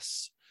my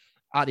guests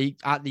at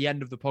the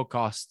end of the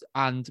podcast.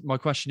 And my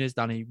question is,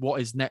 Danny,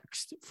 what is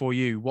next for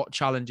you? What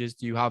challenges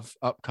do you have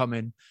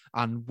upcoming,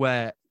 and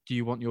where do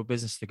you want your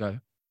business to go?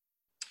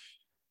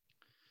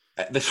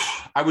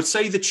 I would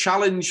say the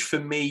challenge for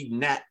me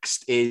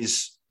next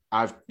is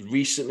I've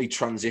recently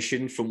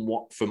transitioned from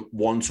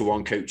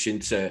one-to-one coaching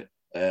to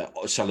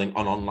selling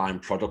an online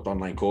product,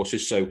 online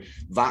courses. So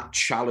that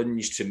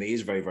challenge to me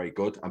is very, very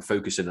good. I'm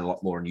focusing a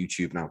lot more on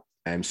YouTube now.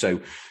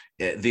 So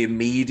the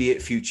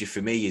immediate future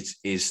for me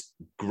is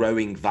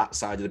growing that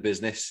side of the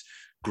business,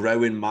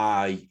 growing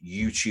my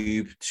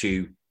YouTube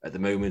to, at the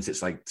moment,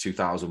 it's like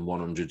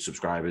 2,100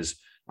 subscribers,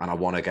 and I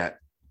want to get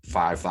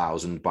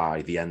 5,000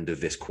 by the end of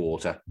this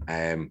quarter.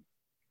 And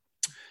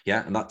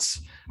I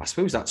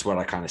suppose that's where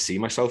I kind of see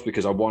myself,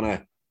 because I want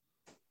to,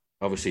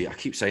 obviously I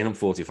keep saying I'm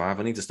 45.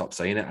 I need to stop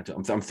saying it.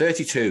 I'm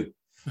 32.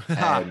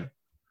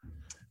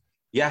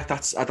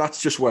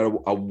 That's just where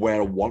I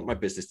want my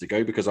business to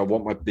go, because I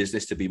want my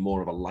business to be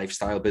more of a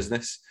lifestyle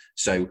business.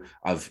 So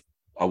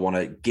I want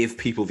to give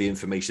people the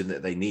information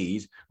that they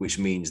need, which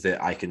means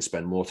that I can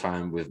spend more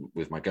time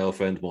with my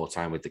girlfriend, more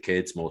time with the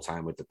kids, more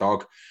time with the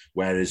dog.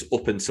 Whereas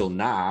up until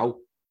now,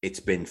 it's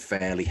been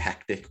fairly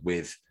hectic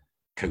with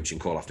coaching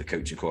call after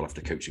coaching call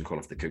after coaching call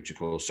after coaching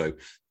call. So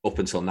up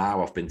until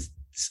now, I've been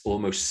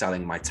almost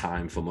selling my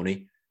time for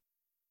money.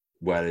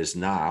 Whereas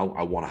now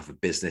I want to have a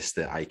business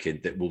that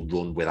will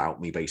run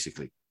without me,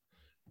 basically.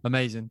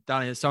 Amazing.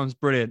 Danny, it sounds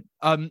brilliant.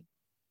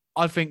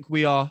 I think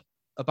we are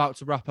about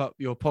to wrap up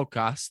your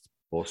podcast.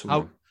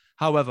 Awesome.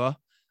 However,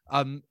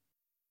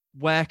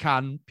 where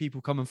can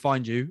people come and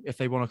find you if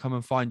they want to come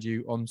and find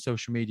you on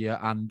social media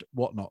and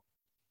whatnot?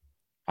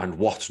 And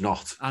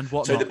whatnot.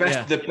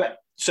 So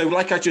so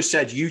like I just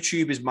said,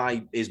 YouTube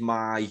is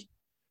my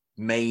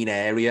main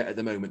area at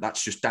the moment.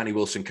 That's just Danny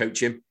Wilson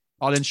Coaching.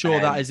 I'll ensure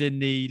that is in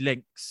the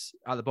links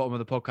at the bottom of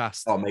the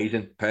podcast. Oh,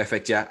 amazing.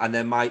 Perfect. Yeah. And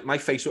then my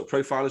Facebook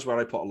profile is where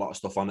I put a lot of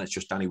stuff on. It's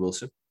just Danny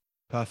Wilson.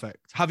 Perfect.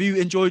 Have you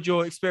enjoyed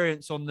your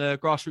experience on the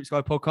Grassroots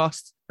Guy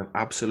podcast? I've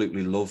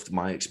absolutely loved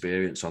my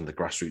experience on the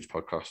Grassroots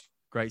podcast.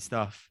 Great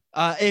stuff.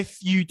 If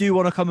you do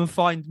want to come and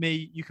find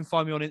me, you can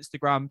find me on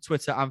Instagram,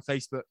 Twitter, and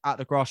Facebook at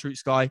The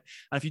Grassroots Guy.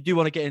 And if you do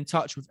want to get in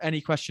touch with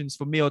any questions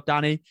for me or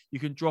Danny, you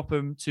can drop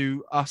them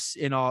to us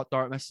in our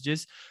direct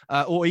messages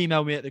or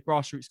email me at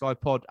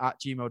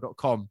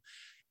thegrassrootsguypod@gmail.com.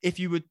 If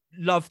you would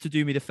love to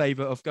do me the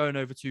favor of going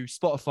over to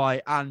Spotify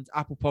and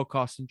Apple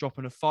Podcasts and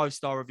dropping a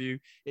 5-star review,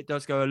 it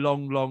does go a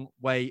long, long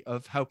way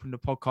of helping the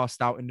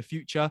podcast out in the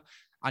future.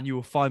 And you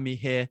will find me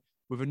here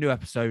with a new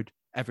episode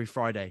every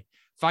Friday.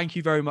 Thank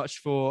you very much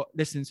for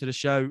listening to the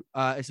show.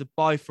 It's a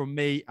bye from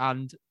me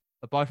and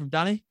a bye from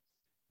Danny.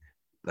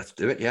 Let's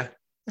do it. Yeah.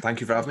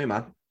 Thank you for having me,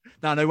 man.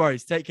 No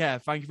worries. Take care.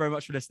 Thank you very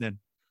much for listening.